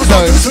Nicky's knob,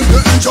 though?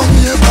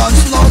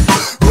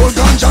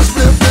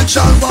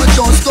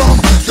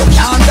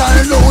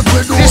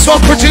 This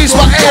one produced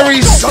by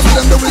Aries.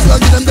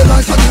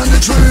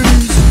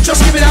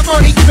 Just give me that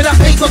money, give me that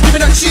paper, give me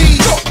that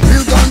cheese.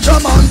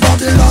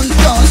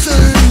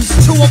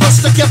 Two of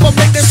us together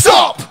make them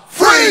stop,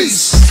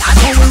 freeze.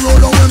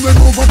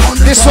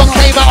 This one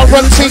came out of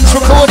Run Things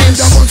Recordings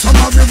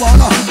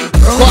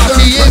quite a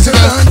few years ago.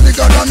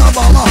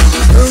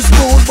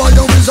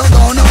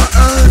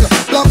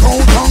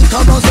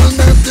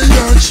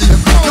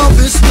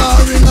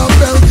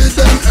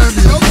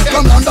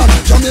 From London,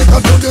 Jamaica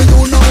to the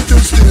United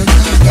States.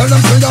 Tell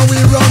them say that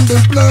we run the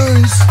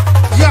place.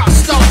 Yeah,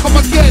 start come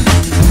again.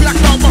 Black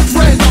out my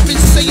friend. I've been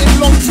saying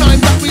long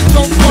time that we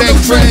don't follow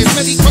trends.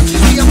 Many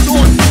countries we have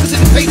done, cause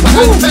it's paper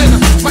and pen.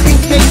 My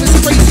ink game is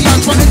crazy,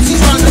 I'm trying to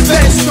teach round the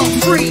bed. Stop,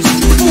 freeze,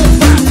 fall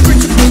back,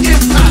 critical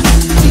impact.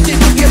 He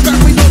didn't get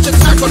back, we don't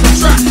attack on the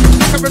track.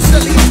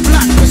 Carasel is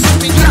black, we're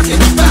sipping jack in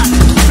the back.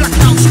 Black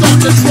out, start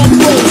the drum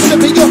roll,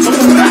 semi-auto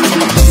back.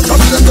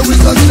 Just let the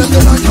whistle, let the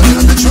light come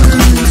in the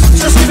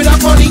trees. Just give me that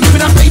money, give me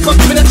that paper,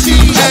 give me that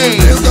cheese. Hey,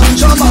 you done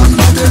German,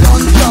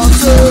 Babylon,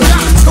 Kansas.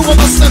 Two of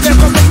us are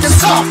never make us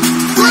stop.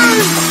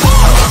 Freeze!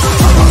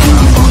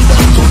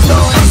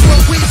 That's when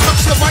we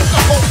touch the mic, the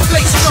whole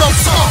place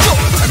jumps up.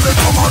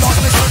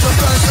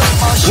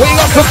 What you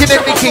got cooking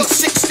there, Nicky?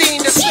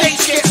 16, the stage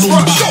gets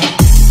rushed.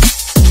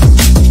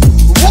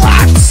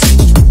 What?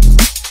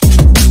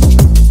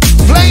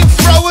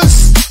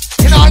 Flamethrowers?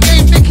 You know, I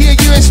gave Nicky a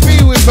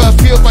USB with a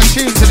few of my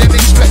tunes and didn't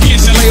expect him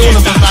to play all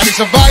of them, man. It's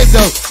a vibe,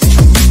 though.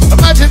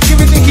 Imagine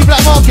giving Nicky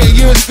Blackmarket a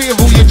USB of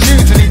all your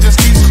tunes and he just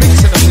keeps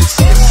mixing them. It's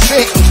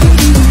sick.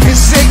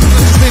 It's sick. I'm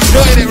just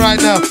enjoying it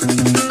right now.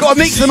 Gotta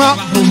mix them up.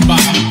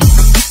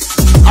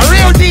 A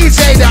real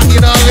DJ that,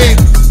 you know what I mean?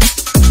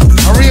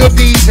 A real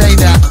DJ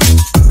that.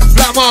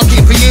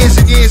 Blackmarket for years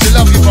and years. I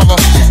love you, brother.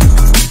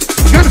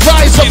 Good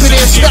vibes up in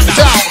here, strapped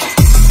out.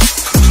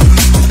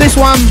 This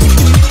one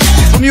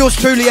from yours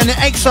truly and the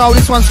Exile.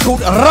 This one's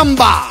called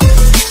Rumba.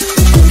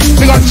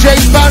 We got Jay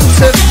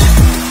Banton.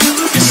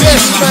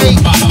 Yes, mate.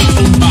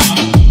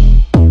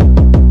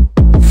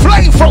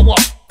 Flamethrower.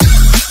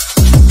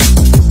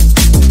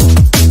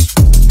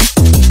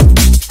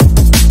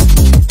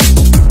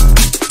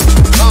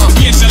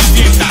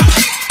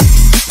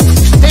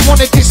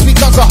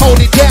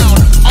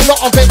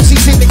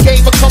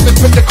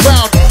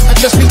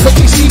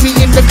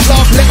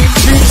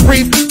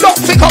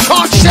 Think I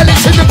can't shell it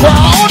to the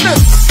ground?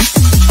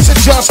 So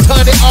just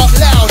turn it up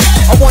loud.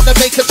 I wanna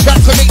make a track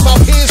to make my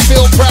peers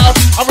feel proud.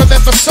 I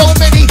remember so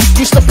many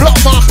used to block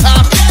my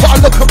path, but I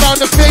look around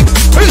and think,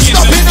 who's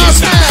stopping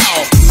us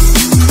now?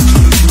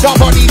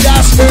 Nobody,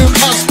 that's who,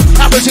 cause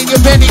hammers in your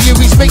venue,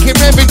 he's making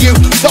revenue.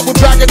 Double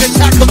dragon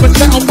attack him and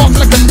let him off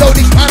like a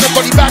loading cannon.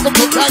 Body bag him,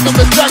 drag him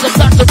and drag him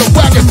back to the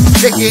wagon.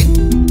 Check it.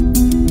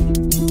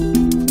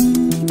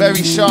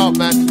 Very sharp,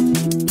 man.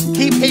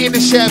 Keep hitting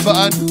the share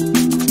button.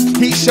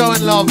 Keep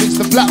showing love. It's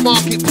the Black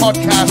Market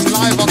Podcast,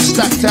 live on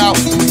Stacked Out.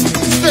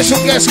 Special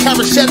guest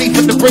Carasel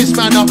from the Briz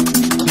Manor.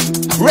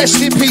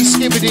 Rest in peace,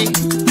 Skibbity.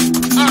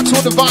 Out to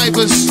all the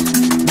vibers.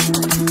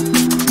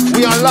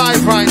 We are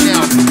live right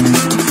now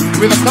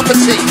with a cup of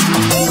tea.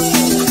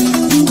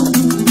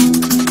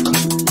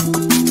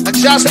 And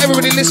shouts to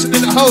everybody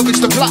listening at home. It's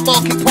the Black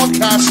Market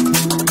Podcast.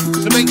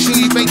 So make sure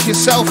you make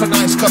yourself a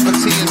nice cup of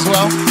tea as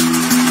well.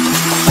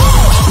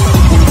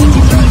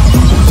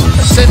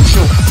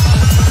 Essential.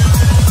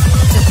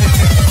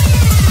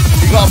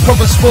 You've got a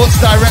proper Sports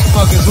Direct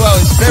mug as well.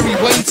 It's very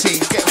weighty.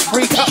 Get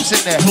 3 cups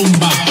in there.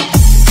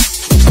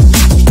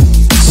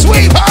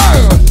 Sweep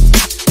ho!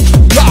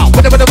 Wow,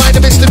 whatever the mind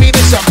of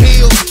misdemeanors are.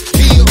 Peel.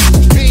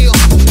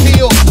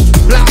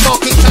 Black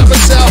Market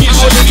Carasel,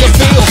 how do you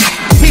feel?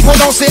 People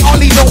don't say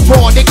Ollie no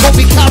more, they call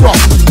me Carol.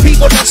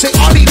 People don't say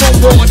Ollie no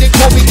more, they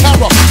call me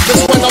Carol. Cause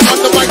when I'm on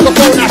the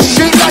microphone, I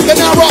shoot like an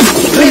arrow.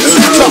 Let's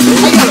center,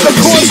 I have the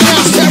cause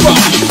now terror.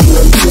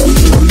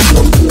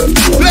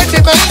 Blend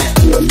it, man.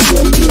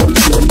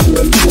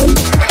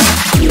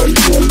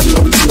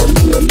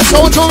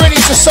 Told you already,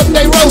 it's a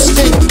Sunday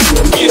roasting.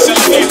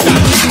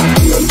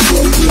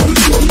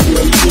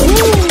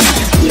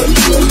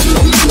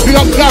 We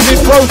got Gavin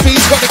Brophy,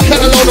 he's got the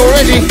kettle on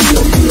already.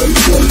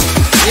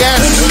 Yes.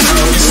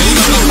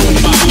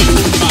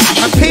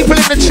 And people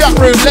in the chat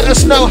room, let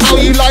us know how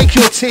you like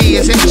your tea.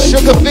 Is it a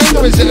sugar thing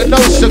or is it a no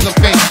sugar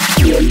thing?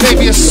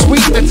 Maybe a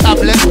sweetener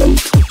tablet.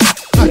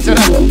 I don't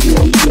know.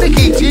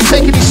 Nicky, do you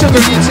take any sugar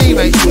in your tea,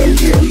 mate?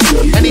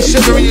 Any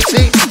sugar in your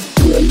tea?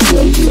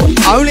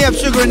 I only have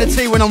sugar in the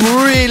tea when I'm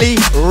really,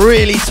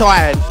 really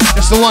tired.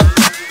 Just the one?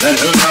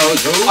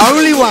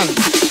 Only one.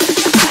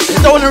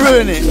 Don't want to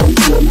ruin it.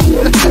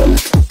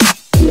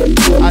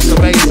 That's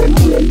amazing.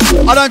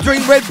 I don't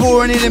drink Red Bull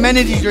or any of them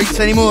energy drinks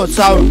anymore,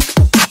 so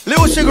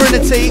little sugar in the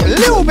tea, a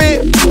little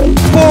bit,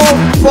 4,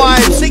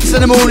 5, 6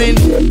 in the morning,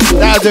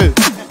 that'll do.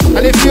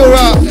 And if you're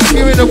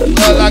in a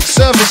like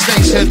service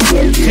station,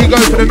 do you go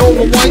for the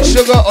normal white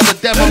sugar or the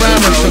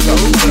Demerara sugar?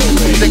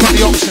 They got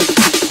the option.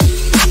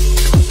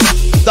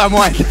 Don't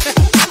mind.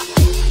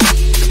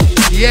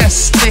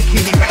 Yes,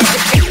 Nicky.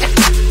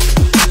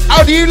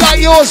 How do you like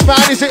yours,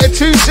 man? Is it a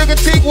 2 sugar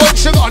tea, 1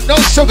 sugar, or no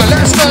sugar?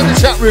 Let us know in the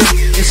chat room.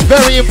 It's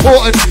very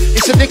important.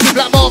 It's a Nicky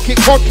Blackmarket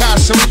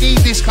podcast, so we need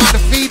this kind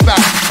of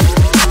feedback.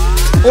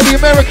 All the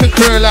American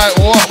crew are like,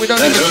 what? We don't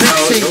even drink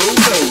tea.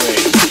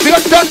 We got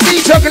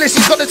Dundee Jugglist,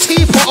 he's got the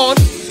teapot on.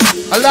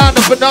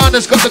 Alana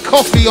Banana's got the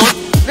coffee on.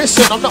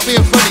 Listen, I'm not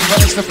being funny,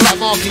 but it's the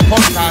Blackmarket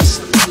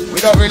podcast. We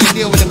don't really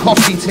deal with the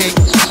coffee thing,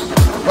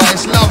 but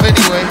it's love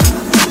anyway.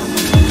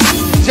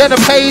 Jenna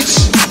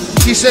Page,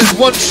 she says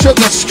 1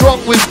 sugar strong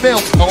with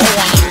milk. Oh,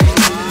 wow.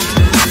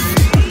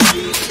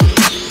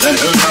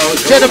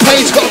 Jenna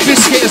Page got a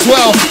biscuit as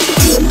well.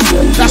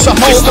 That's a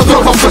whole other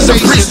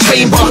conversation.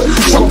 Chamber,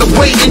 drop the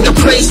weight in the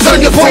place,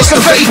 turn your voice to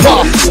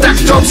vapor.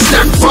 Stacked up,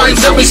 stack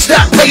vibes, and we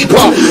stack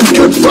paper.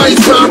 Good vibes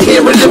round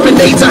here,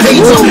 eliminate a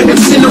hater.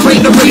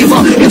 Incinerate the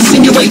raver,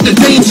 insinuate the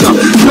danger.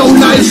 No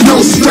knives,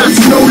 no straps,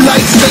 no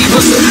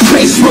lightsabers.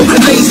 Face smoke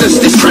and lasers,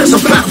 this track's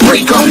a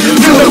backbreaker.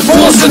 Feel the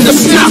force and the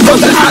snap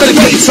of the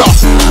alligator.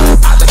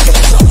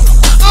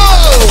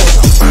 Oh!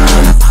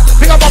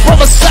 Big up my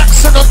brother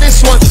Saxon on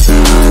this one.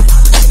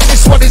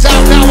 This one is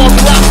out now on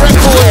Ram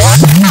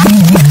Records.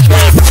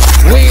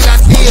 Wheel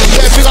and deal,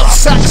 yeah, big up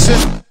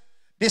Saxon.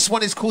 This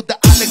one is called The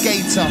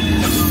Alligator.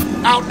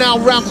 Out now,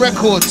 Ram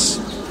Records.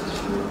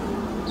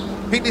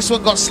 I think this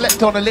one got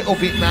slept on a little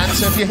bit, man.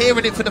 So if you're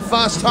hearing it for the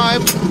first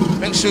time,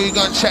 make sure you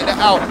go and check that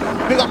out.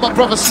 Big up my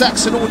brother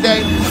Saxon all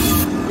day.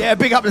 Yeah,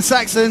 big up the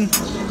Saxon.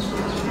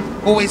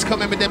 Always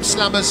coming with them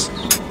slammers.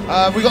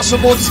 We got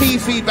some more tea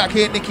feedback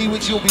here, Nicky,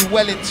 which you'll be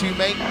well into,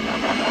 mate.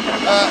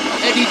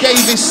 Eddie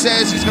Davis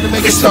says he's going to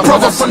make it's the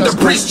brother from the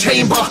Briz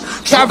chamber.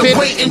 Gavin,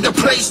 weight in the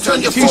place,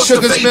 turn your 2 force to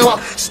sugars vapor. milk.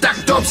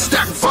 Stacked up,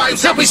 stack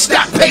vibes, and we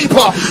stack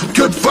paper.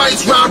 Good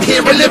vibes round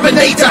here,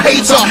 eliminate the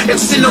hater.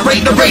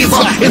 Incinerate the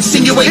raver,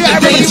 insinuate the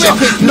danger.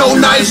 No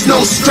knives,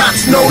 no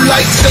straps, no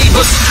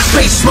lightsabers.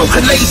 Face smoke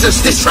and lasers,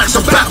 this track's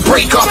a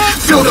backbreaker.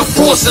 Feel the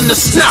force and the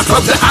snap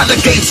of the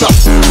alligator.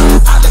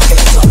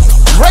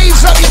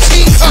 Raise up your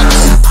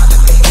teacups.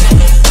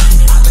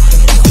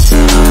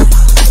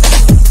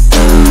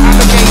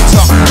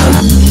 Alligator.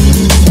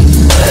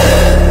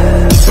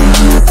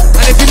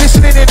 And if you're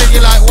listening in and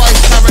you're like, why is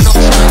Cameron not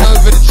trying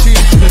over the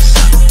tune? Because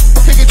I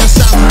think it just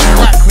sounds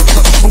whack when you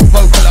got the full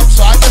vocal up.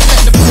 So I just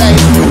let them play.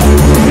 You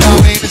know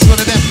what I mean? It's one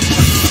of them.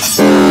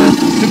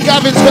 So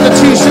Gavin's got the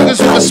 2 sugars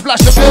with a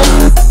splash of milk.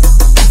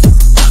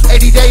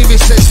 Eddie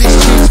Davis says this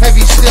tune's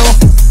heavy still.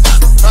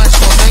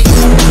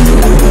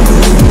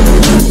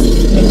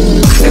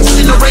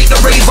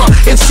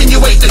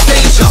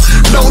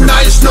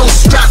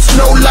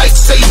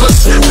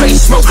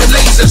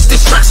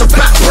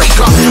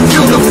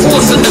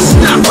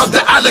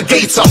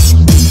 alligator.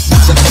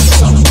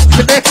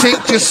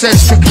 Kinetic just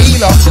says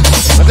tequila.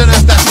 I don't know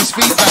if that's his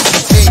feedback to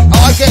tea.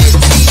 Oh, I get it,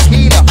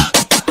 tequila.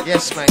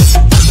 Yes, mate.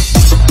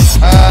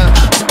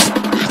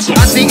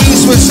 Andy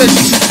Eastwood says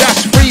you should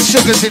dash 3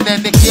 sugars in there,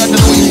 Nicky. I don't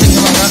know what you think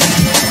about that.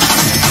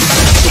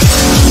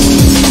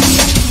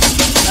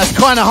 That's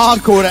kind of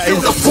hardcore, that is.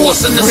 The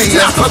force and the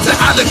snap of the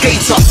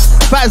alligator.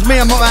 But as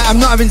me, I'm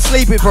not having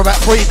sleeping for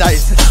about 3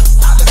 days.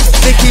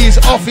 Nicky's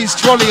off his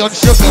trolley on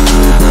sugar.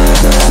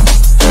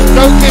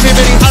 Don't give him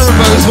any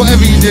Haribos,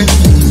 whatever you do.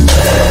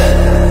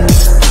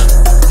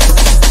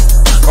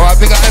 Alright,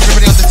 big up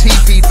everybody on the tea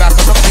feedback.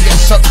 I'm not going to get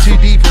sucked too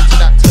deep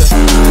into that too.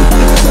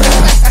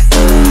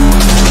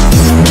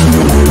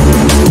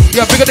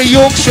 Yeah, big up the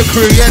Yorkshire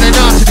crew. Yeah, they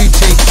know how to do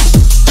tea.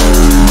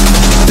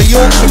 The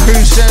Yorkshire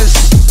crew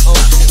says, oh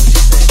shit,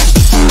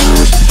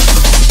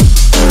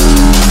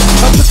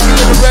 come to tea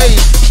in a rave.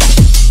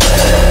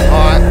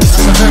 Alright, that's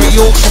a very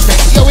Yorkshire thing.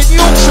 Yo, in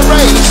Yorkshire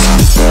raves,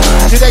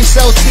 do they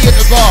sell tea at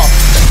the bar?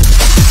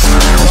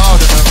 Well, I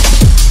don't know.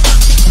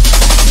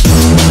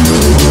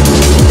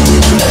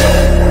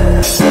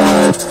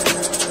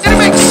 In the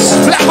mix,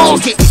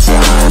 Blackmarket.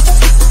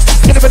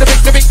 Get him in the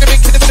mix, get him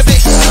in the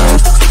mix.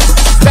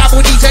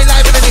 Double DJ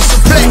live and then it's a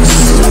flex.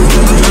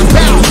 And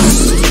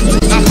bounce,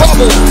 and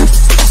bubble.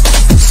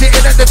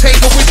 Sitting at the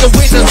table with the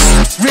winners,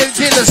 real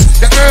dealers,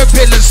 the herb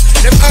billers,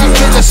 them herb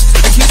billers.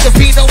 They keep the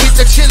vino in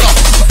the chiller.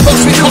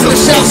 Cause we call the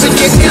shells and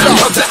get iller.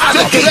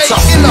 Alligator,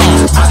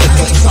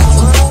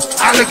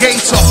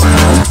 alligator,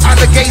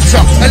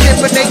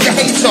 eliminate the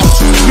hater.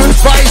 Good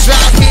vibes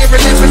out here,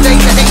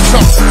 eliminate the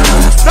hater.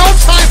 No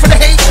time for the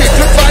hatred,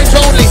 good vibes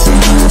only.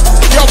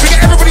 Yo, we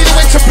get everybody that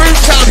went to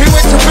Boomtown. Who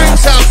went to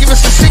Boomtown? Give us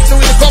a signal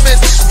in the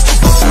comments.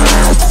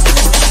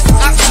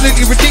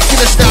 Absolutely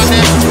ridiculous down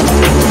there.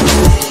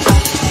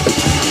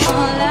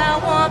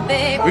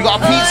 We got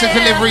a pizza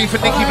delivery for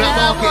Nicky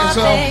Blackmarket as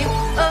well.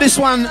 This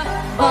one,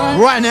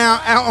 right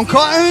now, out on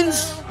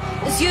cartoons.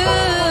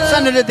 It's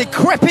under the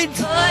Decrepit.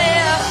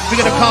 We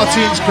got a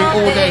cartoons crew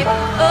all day.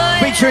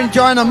 Featuring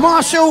Joanna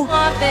Marshall.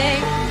 All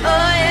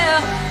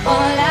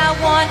I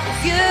want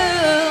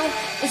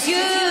is you.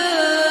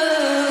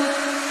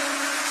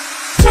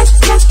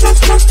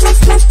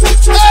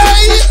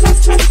 Hey!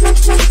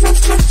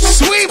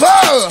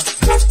 Sweeper!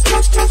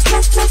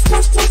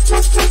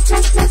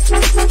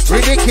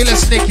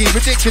 Ridiculous, Nicky,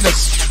 ridiculous.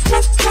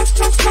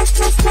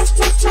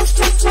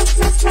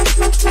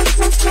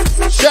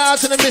 Shout out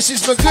to the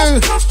Mrs.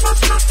 Magoo.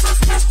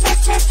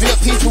 We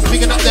got people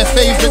picking up their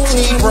favourite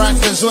tea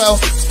brand as well.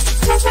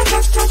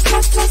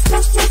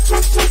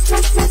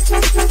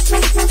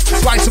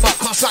 Slice them up,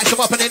 can't slice them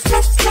up and then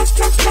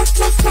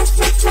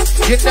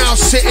you're now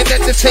sitting at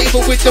the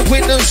table with the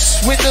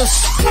winners. You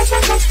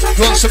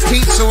want some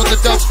pizza on the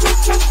dump?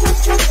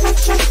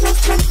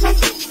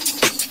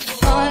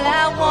 All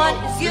I want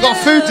is you. We got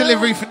food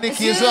delivery for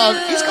Nicky as well.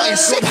 He's got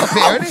his sip up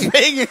here, hasn't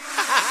he?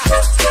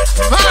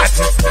 Mad!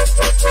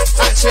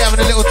 Actually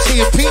having a little tea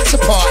and pizza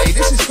party.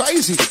 This is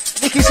crazy.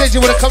 Nicky said you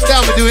want to come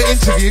down and do an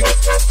interview.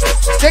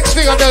 Next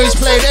thing I know, he's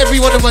playing every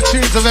one of my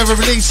tunes I've ever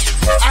released.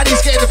 And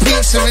he's getting a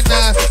pizza and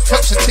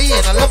cups of tea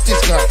in. I love this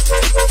guy.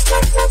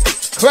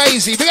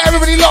 Crazy. We got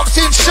everybody locked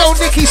in. Show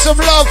Nicky some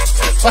love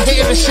by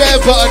hitting the share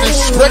button and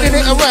spreading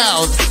it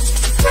around.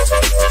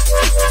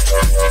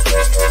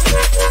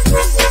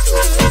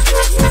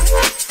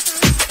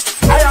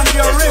 I am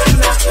the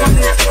original.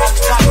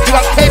 We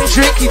got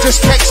Kendrick. He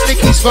just texted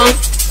Nicky's phone.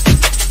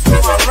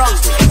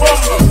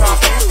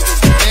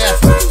 Yeah.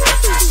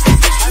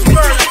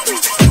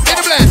 In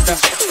the blender.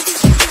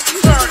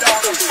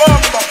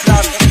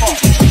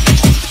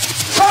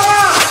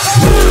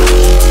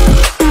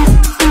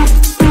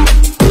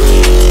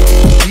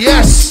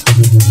 Yes.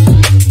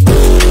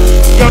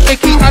 Yo,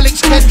 Nicky,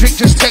 Alex Kendrick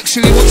just texted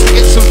you. He wants to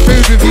get some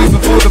food with you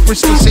before the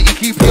Bristol City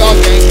QPR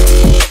game.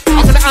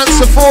 I'm going to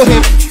answer for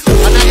him.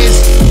 And that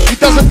is, he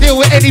doesn't deal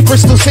with any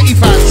Bristol City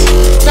fans.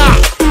 Nah.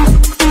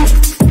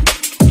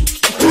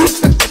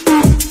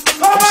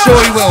 I'm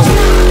sure he will.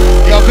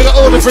 Yo, we got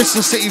all the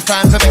Bristol City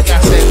fans and the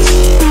gas heads.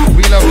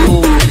 We love you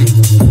all, really.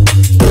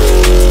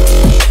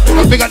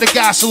 I big up the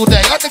gas all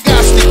day. Up the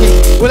gas, Nicky.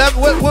 We'll have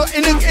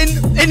in the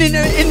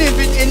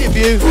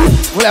interview.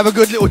 We'll have a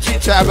good little chit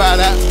chat about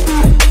that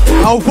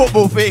whole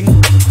football thing.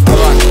 All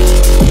right.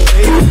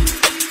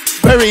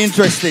 Very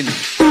interesting.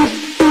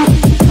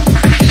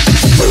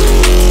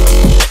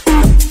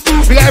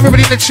 We got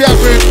everybody in the chat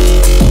room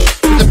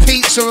with the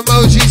pizza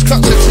emojis,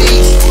 cups of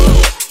tea.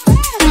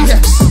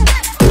 Yes.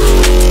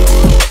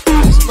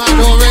 It's mad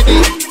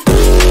already.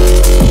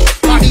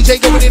 Our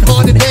DJ going in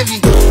hard and heavy.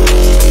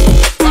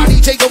 Our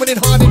DJ going in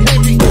hard and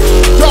heavy.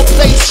 Drop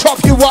plates, chop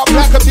you up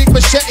like a big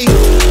machete.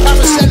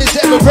 Carasel is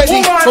ever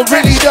ready, but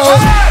really though,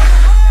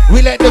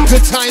 we let the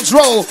good times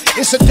roll.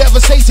 It's a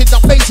devastating,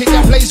 amazing,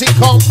 and blazing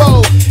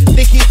combo.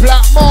 Nicky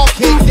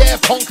Blackmarket,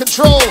 there on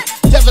control.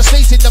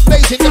 Devastating,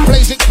 amazing, and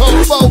blazing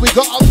combo. We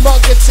got a mug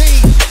of tea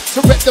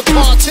to rep the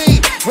party.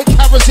 When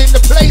Cara's in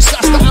the place,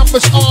 that's the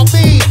ambush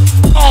army.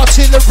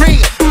 Artillery,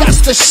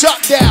 that's the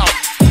shutdown.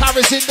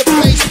 Cara's in the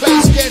place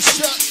gets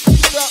shut.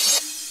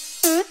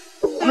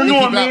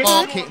 Nicky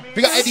Blackmarket.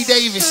 We got Eddie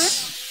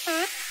Davis.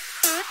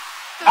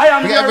 I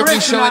am We the got everybody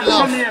original showing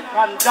love.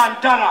 Jamaican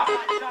Dantana.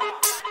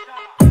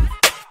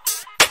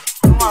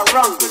 My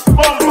rock with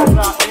bomb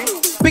blocking.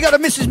 Big up to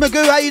Mrs.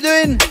 Magoo, how you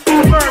doing?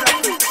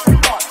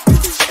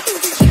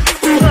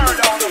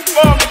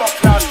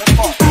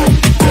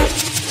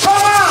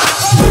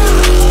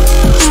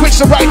 Switch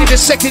the right in the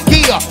second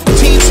gear.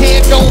 Teams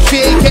here, don't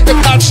fear, get the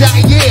crowd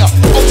shouting, yeah.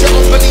 Ultra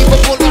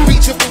unbelievable,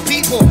 unreachable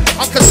people.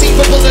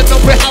 Unconceivable, the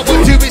number how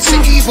we're doing so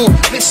evil.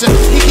 Listen,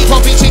 you keep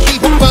on reaching,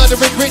 keep on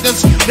murdering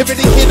rhythms. Living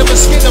in him and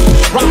skin them.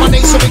 Write my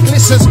name so it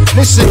glistens.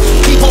 Listen,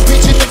 keep on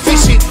pitching and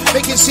fishing.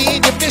 They can see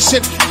in your mission.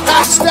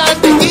 I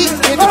stand the heat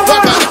in the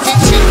front of the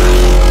kitchen.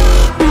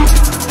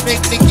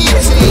 Make the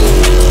guillotine.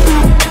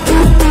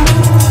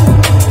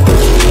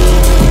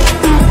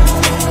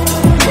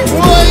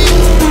 Boy.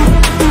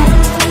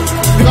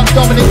 We got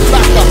Dominic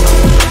back up.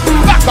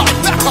 Back up,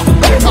 back up,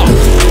 back up.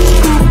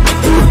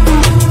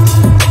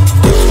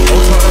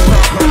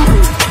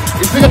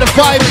 It's bigger than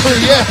 5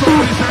 through, yeah.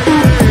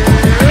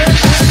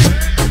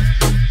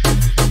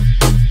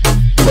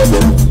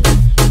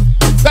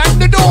 Bang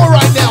the door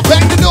right now,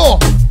 bang the door.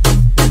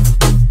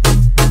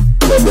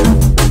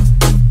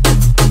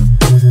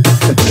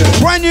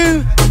 Brand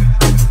new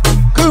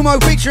Kumo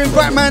featuring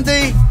Batman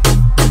D.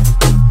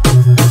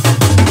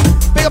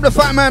 Big up the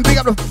Fat Man, big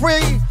up the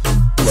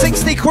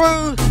 360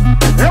 crew.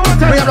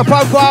 Big up the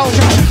profile.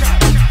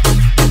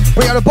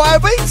 Big up the Bio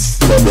Beats.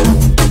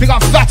 Big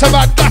up Fatter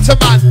Man, Gatter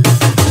Man.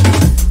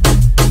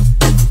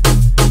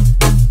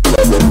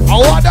 I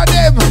want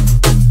them.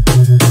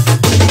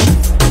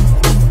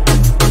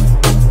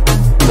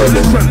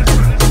 Listen,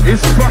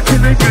 it's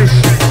fucking English.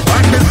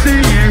 I can see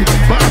you,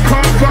 but I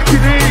can't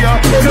fucking hear you.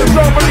 Can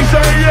somebody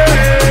say yeah?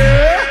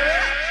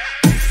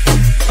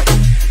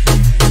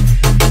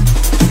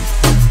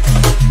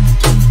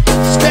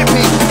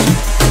 Stepping.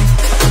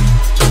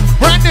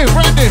 Brand new,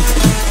 brand new.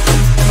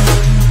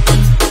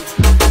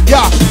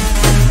 Yeah.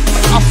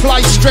 I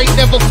fly straight,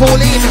 never fall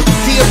in.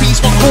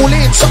 DFB's my call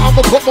in, so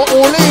I'ma put my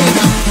all in.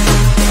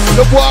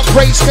 The work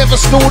rates never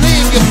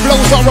stalling. Your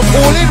flows are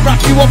appalling.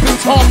 Wrap you up in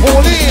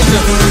tarpaulin.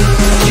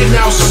 You're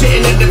now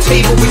sitting at the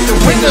table with the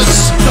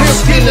winners, real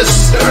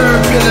dealers, the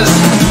herb killers,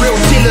 real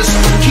dealers.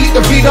 Keep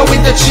the vino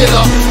in the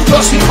chiller.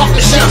 Plus we pop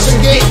the shouts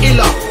and get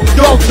iller.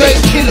 Dog day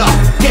killer.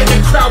 Get the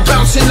crowd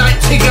bouncing like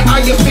Tigger.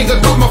 How you figure?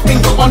 Got my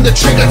finger on the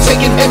trigger,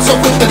 taking heads off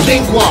with the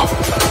lingua.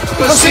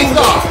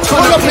 Bazinga,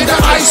 turn up in the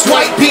ice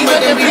white beamer,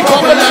 then we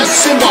bubble and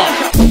simmer.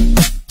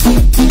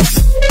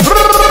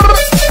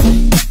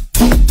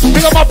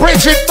 Big up my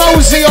Bridget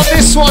Mosey on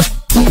this one.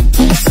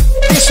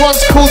 This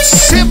one's called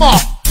Simmer.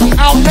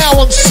 Out now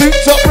on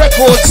Souped Up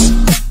Records.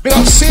 Big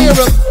up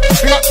Serum.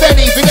 Big up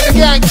Benny. Big up the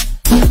gang.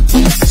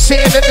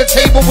 Sitting at the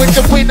table with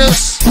the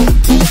winners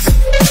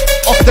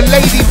of the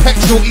Lady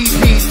Petrol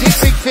EP. Did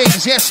big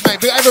things. Yes, mate.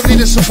 Big up everybody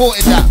that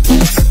supported that.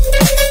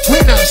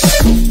 Winners.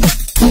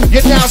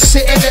 You're now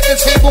sitting at the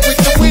table with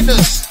the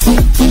winners.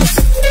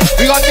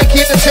 We got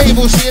Nicky at the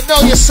table, so you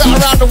know you're sat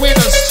around the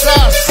winners.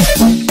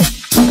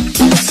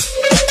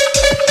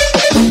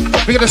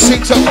 We're gonna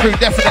sing top crew,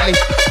 definitely.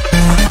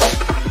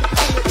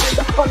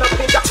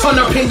 Turn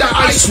up in the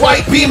ice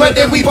white beamer,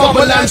 then we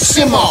bubble and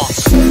simmer.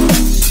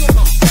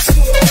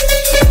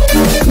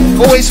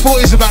 Always thought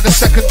it's about the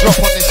second drop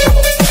on this one.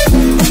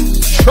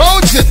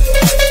 Trojan!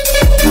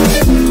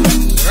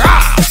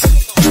 Ah!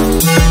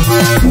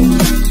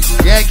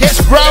 Yeah, it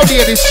gets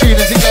rowdier this tune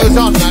as it goes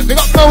on, man. We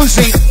got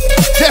Mosey,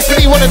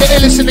 definitely one of the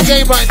illest in the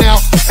game right now.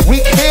 We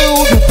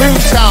killed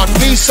Boomtown,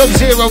 me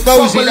Sub-Zero,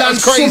 Mosey, that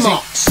was crazy.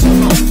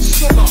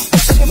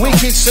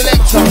 Wicked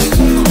selector.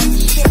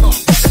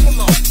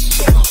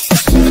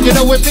 And you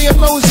know, when me and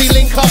Mosey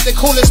link up, they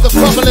call us the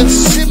Bubble and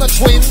Simmer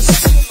Twins.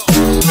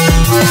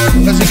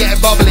 Because we're getting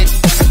bubbling.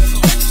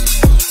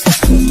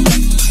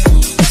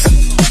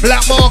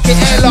 Blackmarket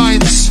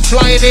Airlines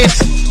flying in.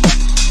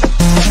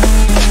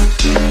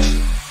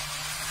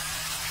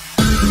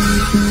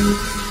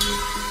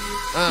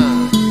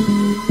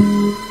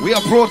 We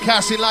are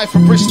broadcasting live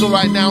from Bristol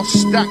right now.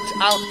 Stacked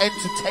Out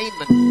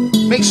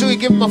Entertainment. Make sure you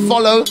give them a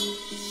follow.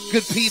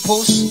 Good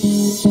peoples.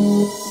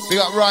 We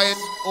got Ryan,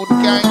 all the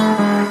gang.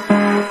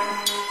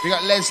 We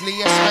got Leslie,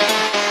 yes mate.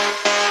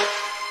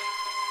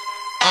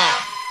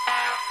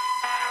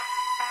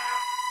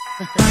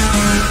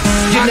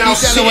 You're now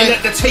sitting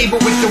at the table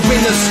with the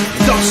winners,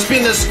 dog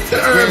spinners,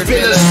 the herb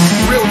billers,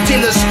 real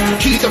dealers.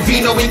 Keep the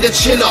vino in the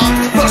chiller.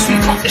 Plus we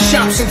pop the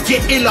shouts and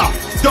get iller.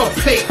 Dog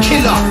plate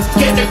killer.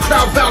 Get the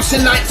crowd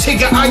bouncing like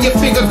Tigger. How you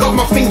figure? Got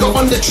my finger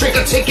on the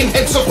trigger, taking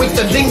heads off with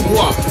the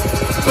lingua.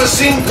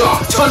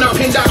 Bazinga, turn up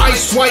in the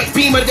ice white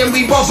beamer, then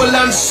we bubble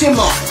and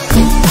simmer.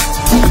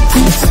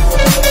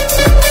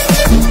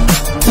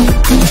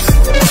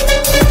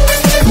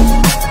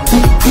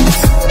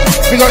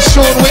 We got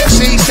Sean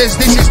Wixie, he says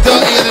this is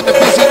dirtier than the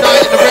busy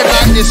night in the red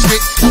light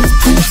district.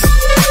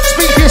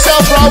 Speak for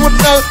yourself, bro, I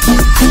wouldn't know.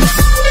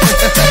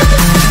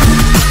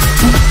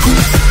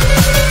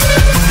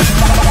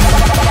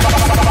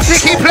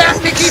 Nicky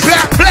Black, Nicky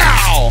Black,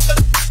 blow!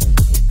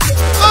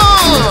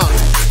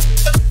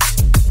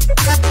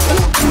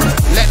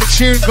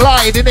 tune,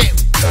 Glide, innit?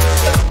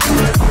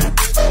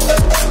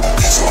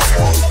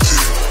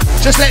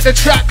 Just let the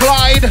track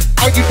glide.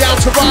 Are you down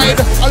to ride?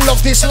 I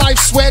love this life,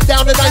 swear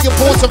down and now you're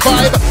born to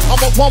vibe. I'm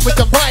on one with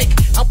the mic,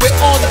 and we're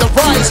on the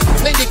rise.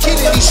 Then you're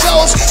killing these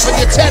shows when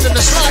you're 10 in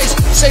the slice.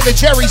 Say the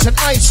Jerry's and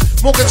Ice,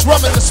 Morgan's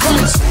rum and the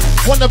spice.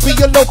 Wanna be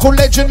your local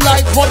legend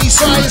like Ronnie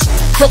Size?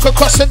 Broke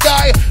across and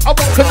die, I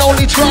one can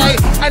only try.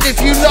 And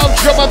if you love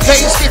drum and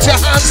bass, get your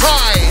hands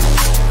high.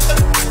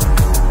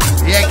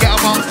 Yeah, get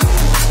them on.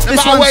 No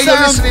matter where you're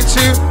listening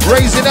to,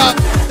 raise it up.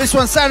 This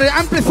one sounded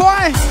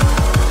Amplify.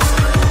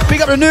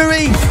 Big up the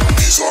Nuri.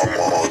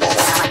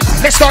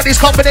 Let's start this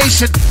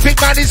combination. Big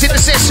man is in the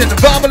session.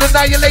 Verbal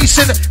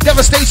annihilation,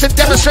 devastation,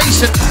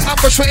 demonstration.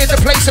 Ambush we're in the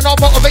place and our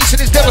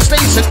motivation is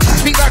devastation.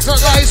 Speak facts, not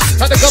lies,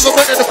 like the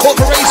government and the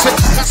corporation.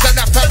 That's like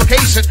that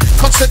fabrication.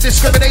 Constant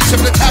discrimination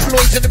from the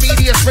tabloids and the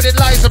media spreading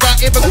lies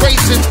about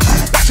immigration.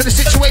 Back to the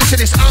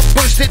situation, it's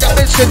ambushed in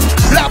dimension.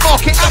 Black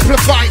market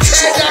amplified,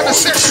 tear down the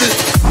session.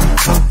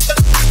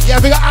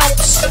 Yeah, we got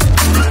amps.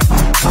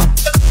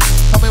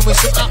 Come in with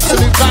some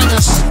absolute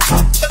bangers.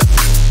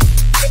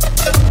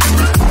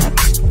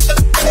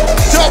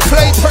 Don't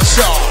play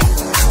pressure.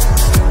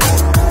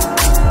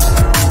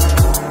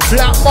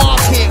 Black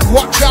market,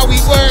 watch how we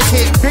work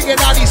it. Bigger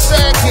than the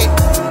circuit.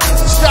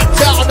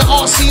 Strapped out on the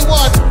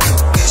RC1.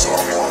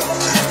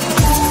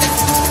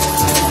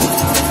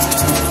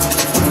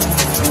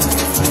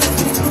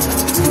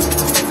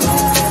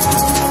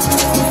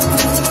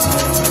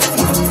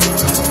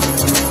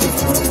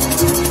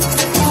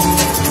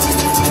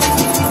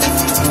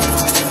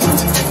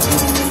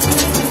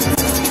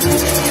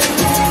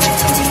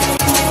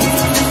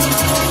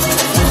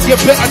 You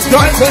better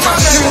die for my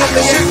one of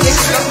the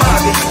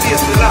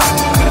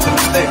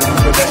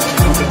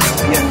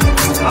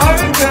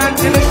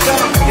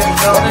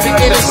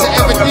illest that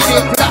ever did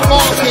it, Black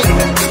Market.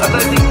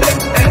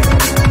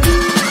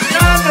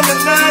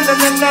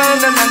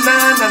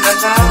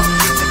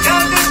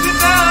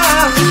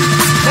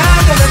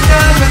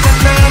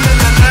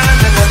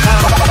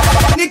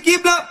 Nicky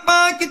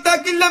Blackmarket, I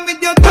kill them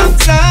with your tongue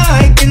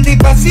side. Kill the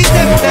pussy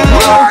them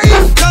down.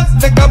 Just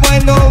make a boy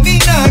know me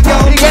now.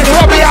 You get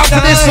Robbie out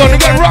for this one. You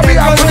get Robbie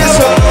out for this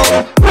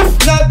one.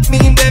 Not me,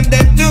 them to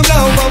go.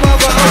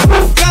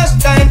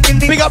 Just time, kill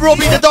the Big up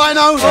Robbie the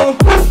Dino.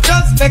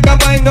 Just make a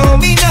boy know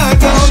me now.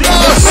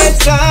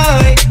 Just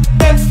side.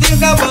 Them still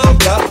go out.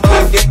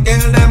 Blackmarket,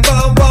 kill them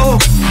bow.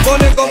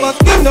 Wanna come and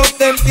skin up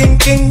them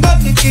king,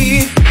 got the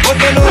key. But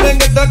they know them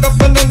get a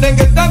cup and them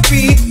get a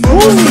feet.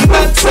 See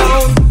that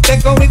sound, they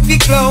go with the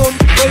clown.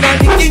 When I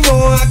think you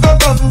know I go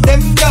gun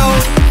them down.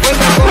 When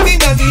I come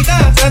in at the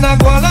dance and I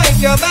go like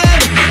your man.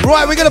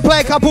 Right, we're gonna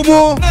play a couple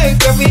more.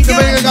 Then we're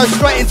gonna go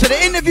straight into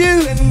the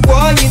interview.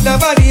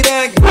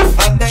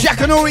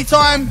 Jackanory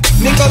time.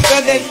 Make up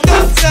the dead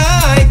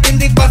outside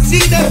in the pussy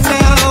them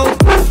now.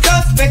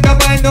 Just make a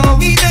boy know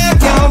me them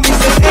now. Me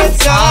say head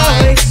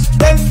side.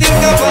 Them still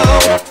go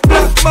out.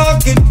 Black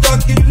market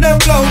talking them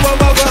blow.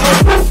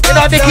 You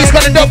know Nicky's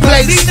got a dub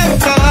place.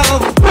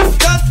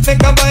 Just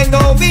make a boy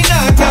know me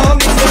now.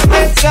 Me say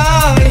head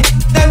side.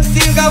 Them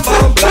still go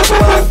out. Black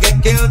market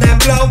kill them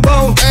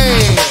blow.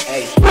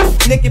 Hey.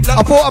 Nicky Black.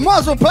 I thought I might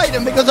as well play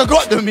them because I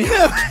got them, you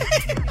know.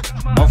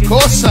 Of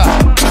course, sir.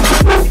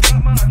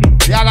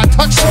 Yeah, I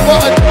touched the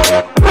button.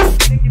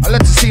 I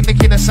love to see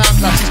Nicky in the sound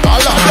class. He's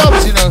got a lot of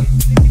dubs, you know.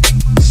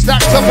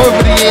 Stacked up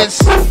over the years.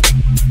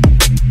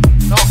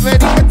 Not many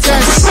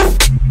contests.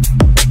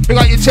 Big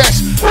up your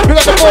chest. Big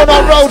up the Born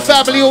on Road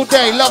family all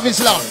day. Love is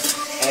love.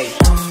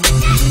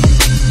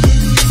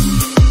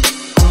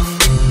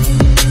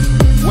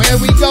 Where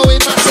we going,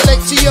 man?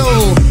 Select to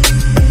you.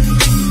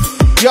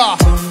 Yeah.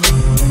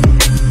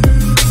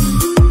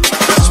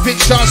 Spit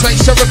shards like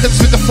shurikens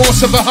with the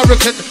force of a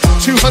hurricane.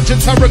 200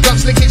 turret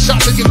guns licking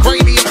shots at your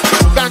cranium.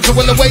 Banjo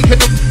will awaken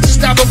them,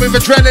 stab them with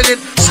adrenaline.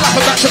 Slap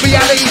them back to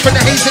reality from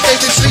the haze that they've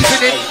been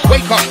sleeping in.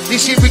 Wake up,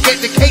 this year we get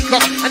the cake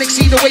up and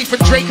exceed away from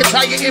Drake and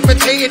tie you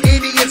imitating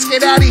idiots.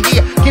 Get out of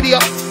here, giddy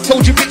up.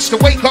 Told you bitch to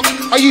wake up.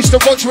 I used to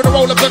watch with a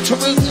roll a bunch of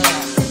roots.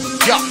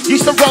 Yeah,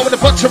 used to roll with a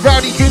bunch of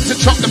rowdy goons and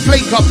chop the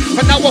flake up.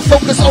 But now I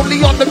focus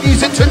only on the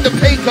music to the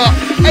maker.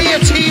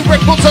 AMT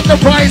records on the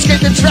rise,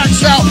 get the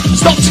tracks out.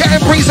 Stop chatting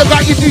breeze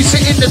about you do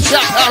sit in the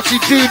trap house, you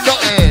do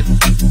nothing.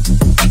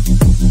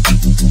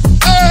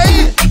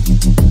 Hey!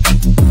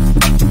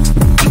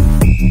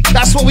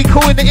 That's what we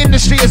call in the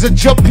industry as a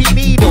jumpy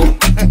needle.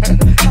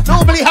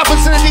 Normally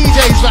happens to the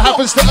DJs, but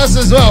happens to us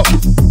as well.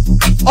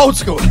 Old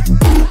school.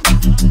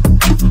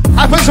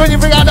 Happens when you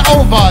bring out the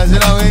old bars, you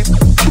know what I mean?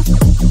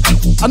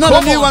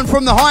 Another new one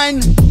from the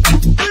Hind.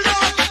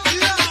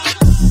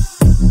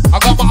 I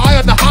got my eye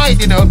on the Hind,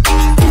 you know.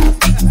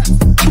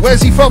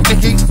 Where's he from,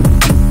 Nicky?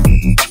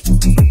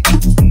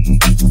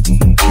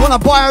 One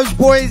of Bio's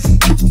boys.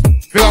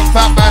 Big up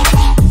Fat Man.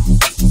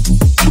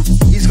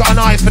 He's got an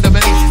eye for them,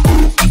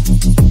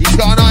 innit? He's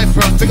got an eye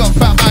for him. Big up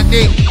Fat Man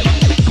D.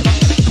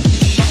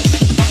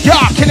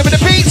 Yeah, kill him with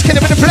the beats, kill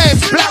him with the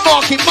blends. Black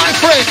Market, my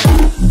friend.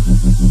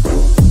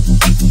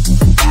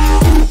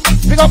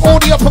 Big up all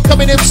the up and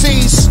coming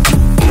MCs.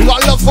 We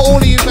got love for all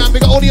of you, man. We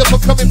got all the up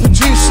and coming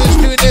producers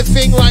doing their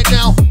thing right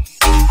now.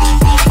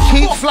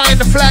 Keep flying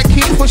the flag,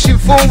 keep pushing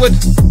forward.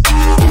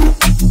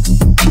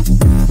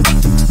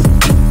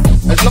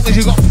 As long as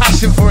you got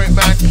passion for it,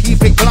 man,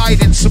 keep it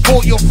gliding.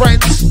 Support your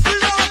friends.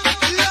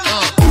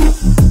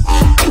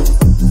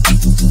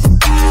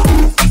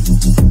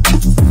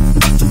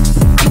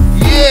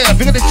 Yeah,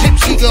 we got the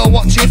gypsy girl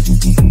watching.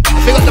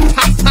 We got the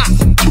Pap Pap.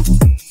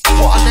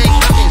 What a name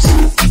that is.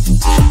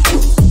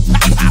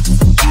 Pap Pap.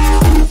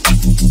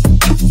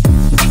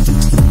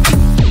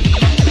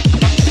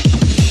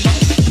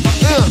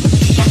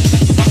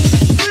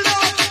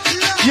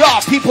 Yeah,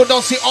 people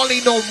don't see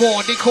Ollie no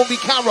more. They call me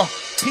Cara.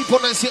 People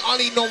don't see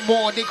Ollie no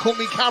more. They call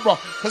me Cara.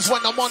 Cause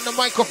when I'm on the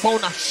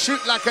microphone, I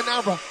shoot like an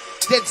arrow.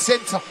 Dead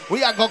center.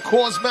 We are gonna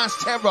cause mass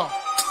terror.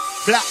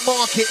 Black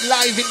Market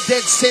live in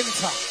dead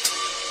center.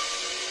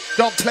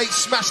 Don't play,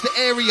 smash the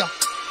area.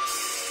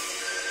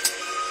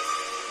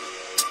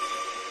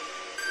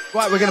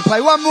 Right, we're going to play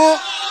one more,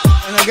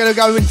 and I'm going to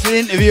go into the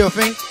interview, I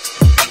think.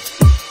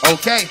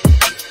 Okay.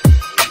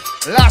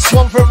 Last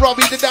one for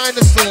Robbie the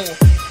Dinosaur.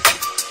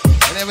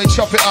 And then we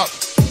chop it up.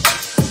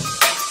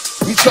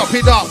 We chop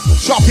it up,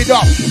 chop it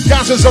up.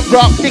 Dancers of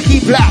rock, Nicky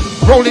Black.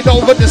 Rolling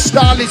over the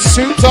stylish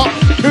suit up.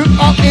 Cooped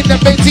up in the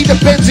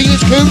Benzie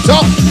is cooped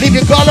up. Leave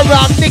your girl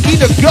around, Nicky,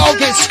 the girl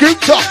gets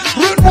scooped up.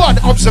 Route 1,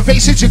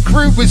 observations, your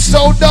crew was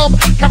so dumb.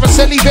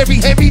 Caroselli very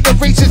heavy, the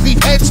races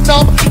leave heads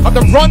numb. On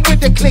the run with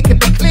the click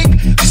and the click,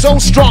 so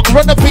strong.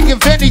 Run up in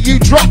your venue, you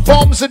drop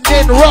bombs and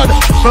then run.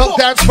 Milk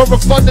dance for a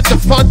fun and the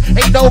fun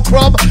ain't no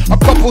crumb. A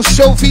couple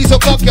show fees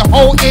will knock your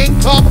whole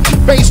income.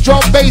 Bass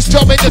drum and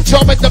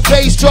the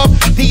bass drum.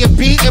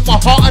 D&B in my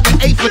heart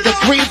and an 8 for the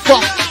green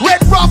funk.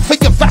 Red rum for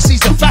your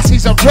fassies, the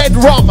fassies are red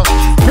rum.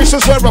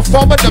 Christmas where a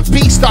farmer, the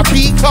beast I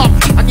become.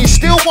 And you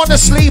still wanna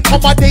sleep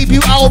on my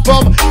debut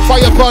album.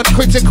 Firebird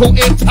critical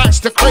impacts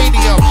to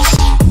craniums.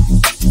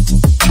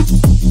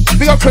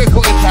 We got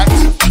critical impact.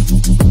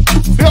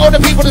 We got all the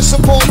people that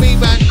support me,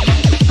 man.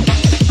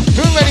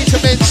 Who ready to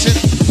mention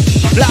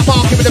Black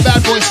Market with the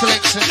bad boy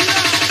selection?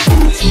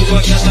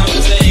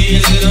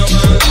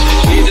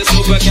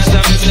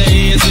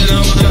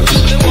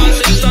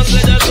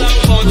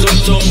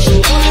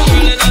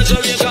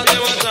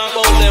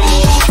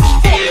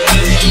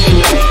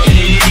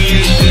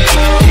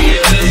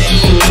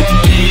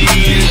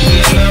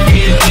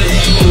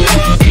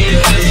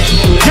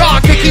 Yeah,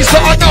 Nicky's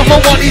got another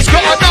one. He's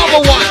got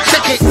another one.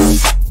 Check it.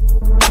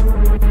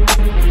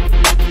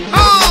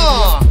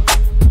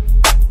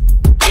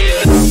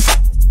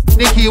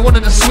 Nicky, you're one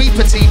of the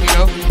sweeper team, you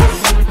know.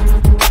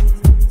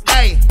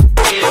 Hey,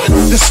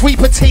 the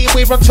sweeper team,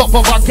 we're on top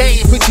of our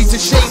game. Put you to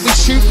shame, we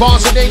shoot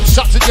bars and aim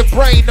shots in your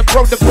brain. And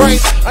throw the brain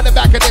on the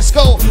back of their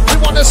skull. We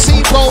wanna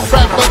see bone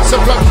fragments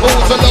and blood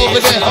pools all over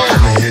their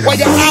home. While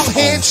you're out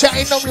here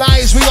chatting them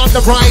lies, we on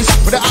the rise.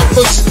 With the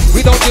outputs,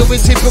 we don't deal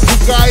with typical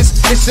guys.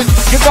 Listen,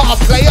 you got a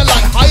player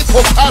like Hype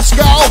or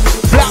Pascal.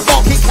 Black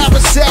Market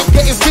Carasel,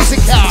 getting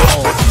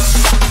physical.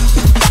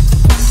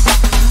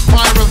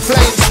 Fire and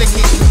flames,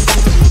 Nicky.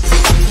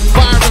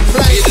 Fire and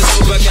flames.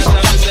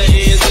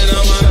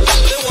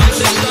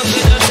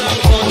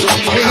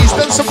 Hey, he's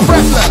done some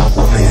prep work.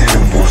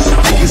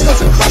 He's got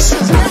some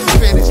questions and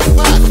everything. It's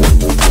mad.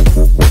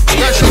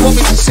 You actually want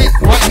me to sit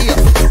right here.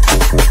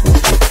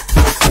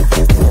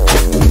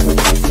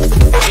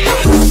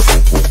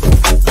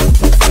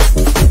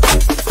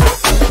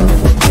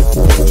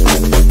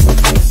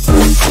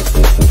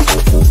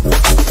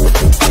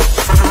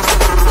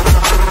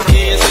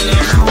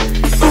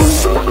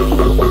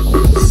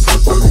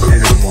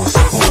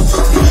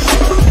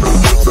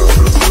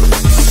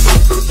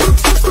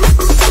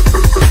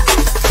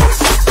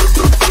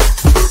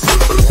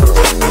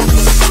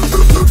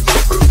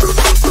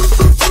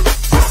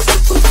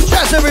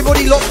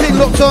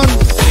 Locked on.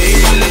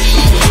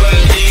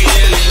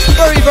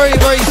 Very,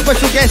 very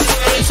special guest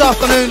this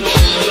afternoon.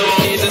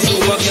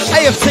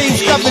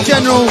 AFT's Governor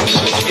General,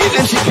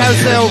 MC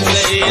Carasel.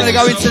 I'm going to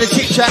go into the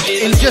chit chat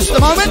in just a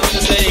moment.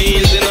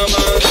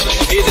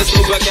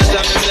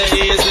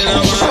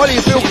 What do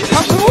you feel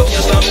comfortable?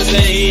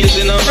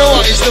 You know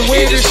what? It's the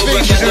weirdest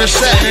thing to do a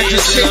set and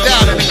just sit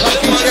down in a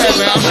comfy chair,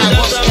 man. I'm like,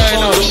 what's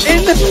going on?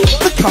 In the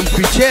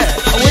comfy chair.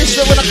 I wish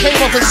that when I came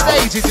off the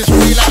stage, it just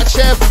really like a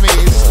chair for me.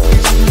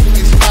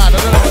 It's mad. I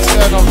don't know what's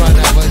going on right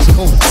now, but it's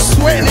cool.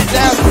 Sweating it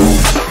down.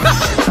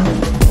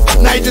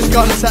 Now you just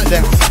got and sat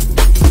down.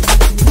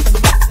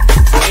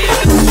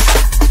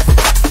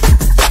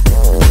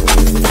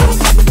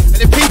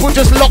 And if people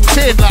just locked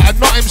in, like I'm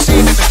not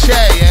emceeing in the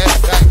chair, yeah?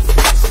 Like,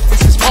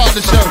 this is part of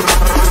the show.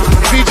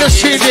 If you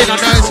just tuned in, I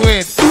know it's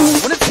weird. I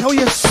want to tell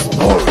you a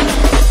story.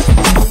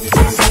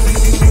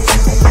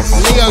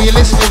 Leo, you're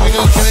listening. We're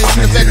going to get into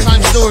the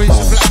bedtime stories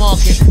of Black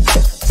Market.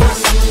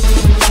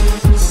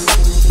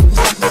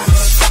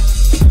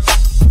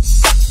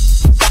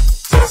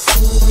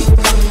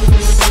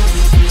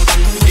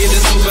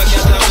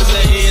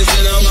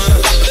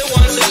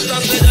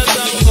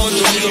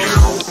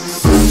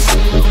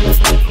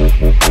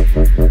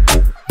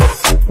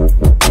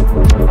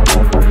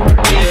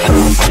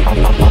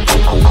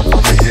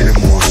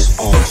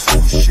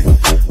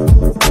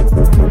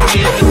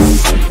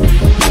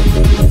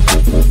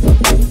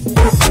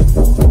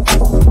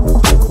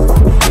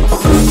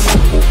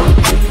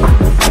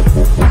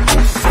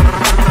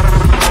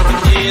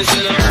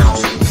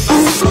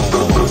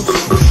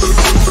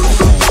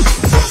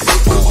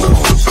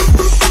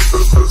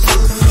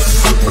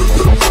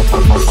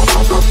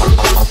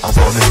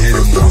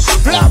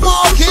 Blackmarket.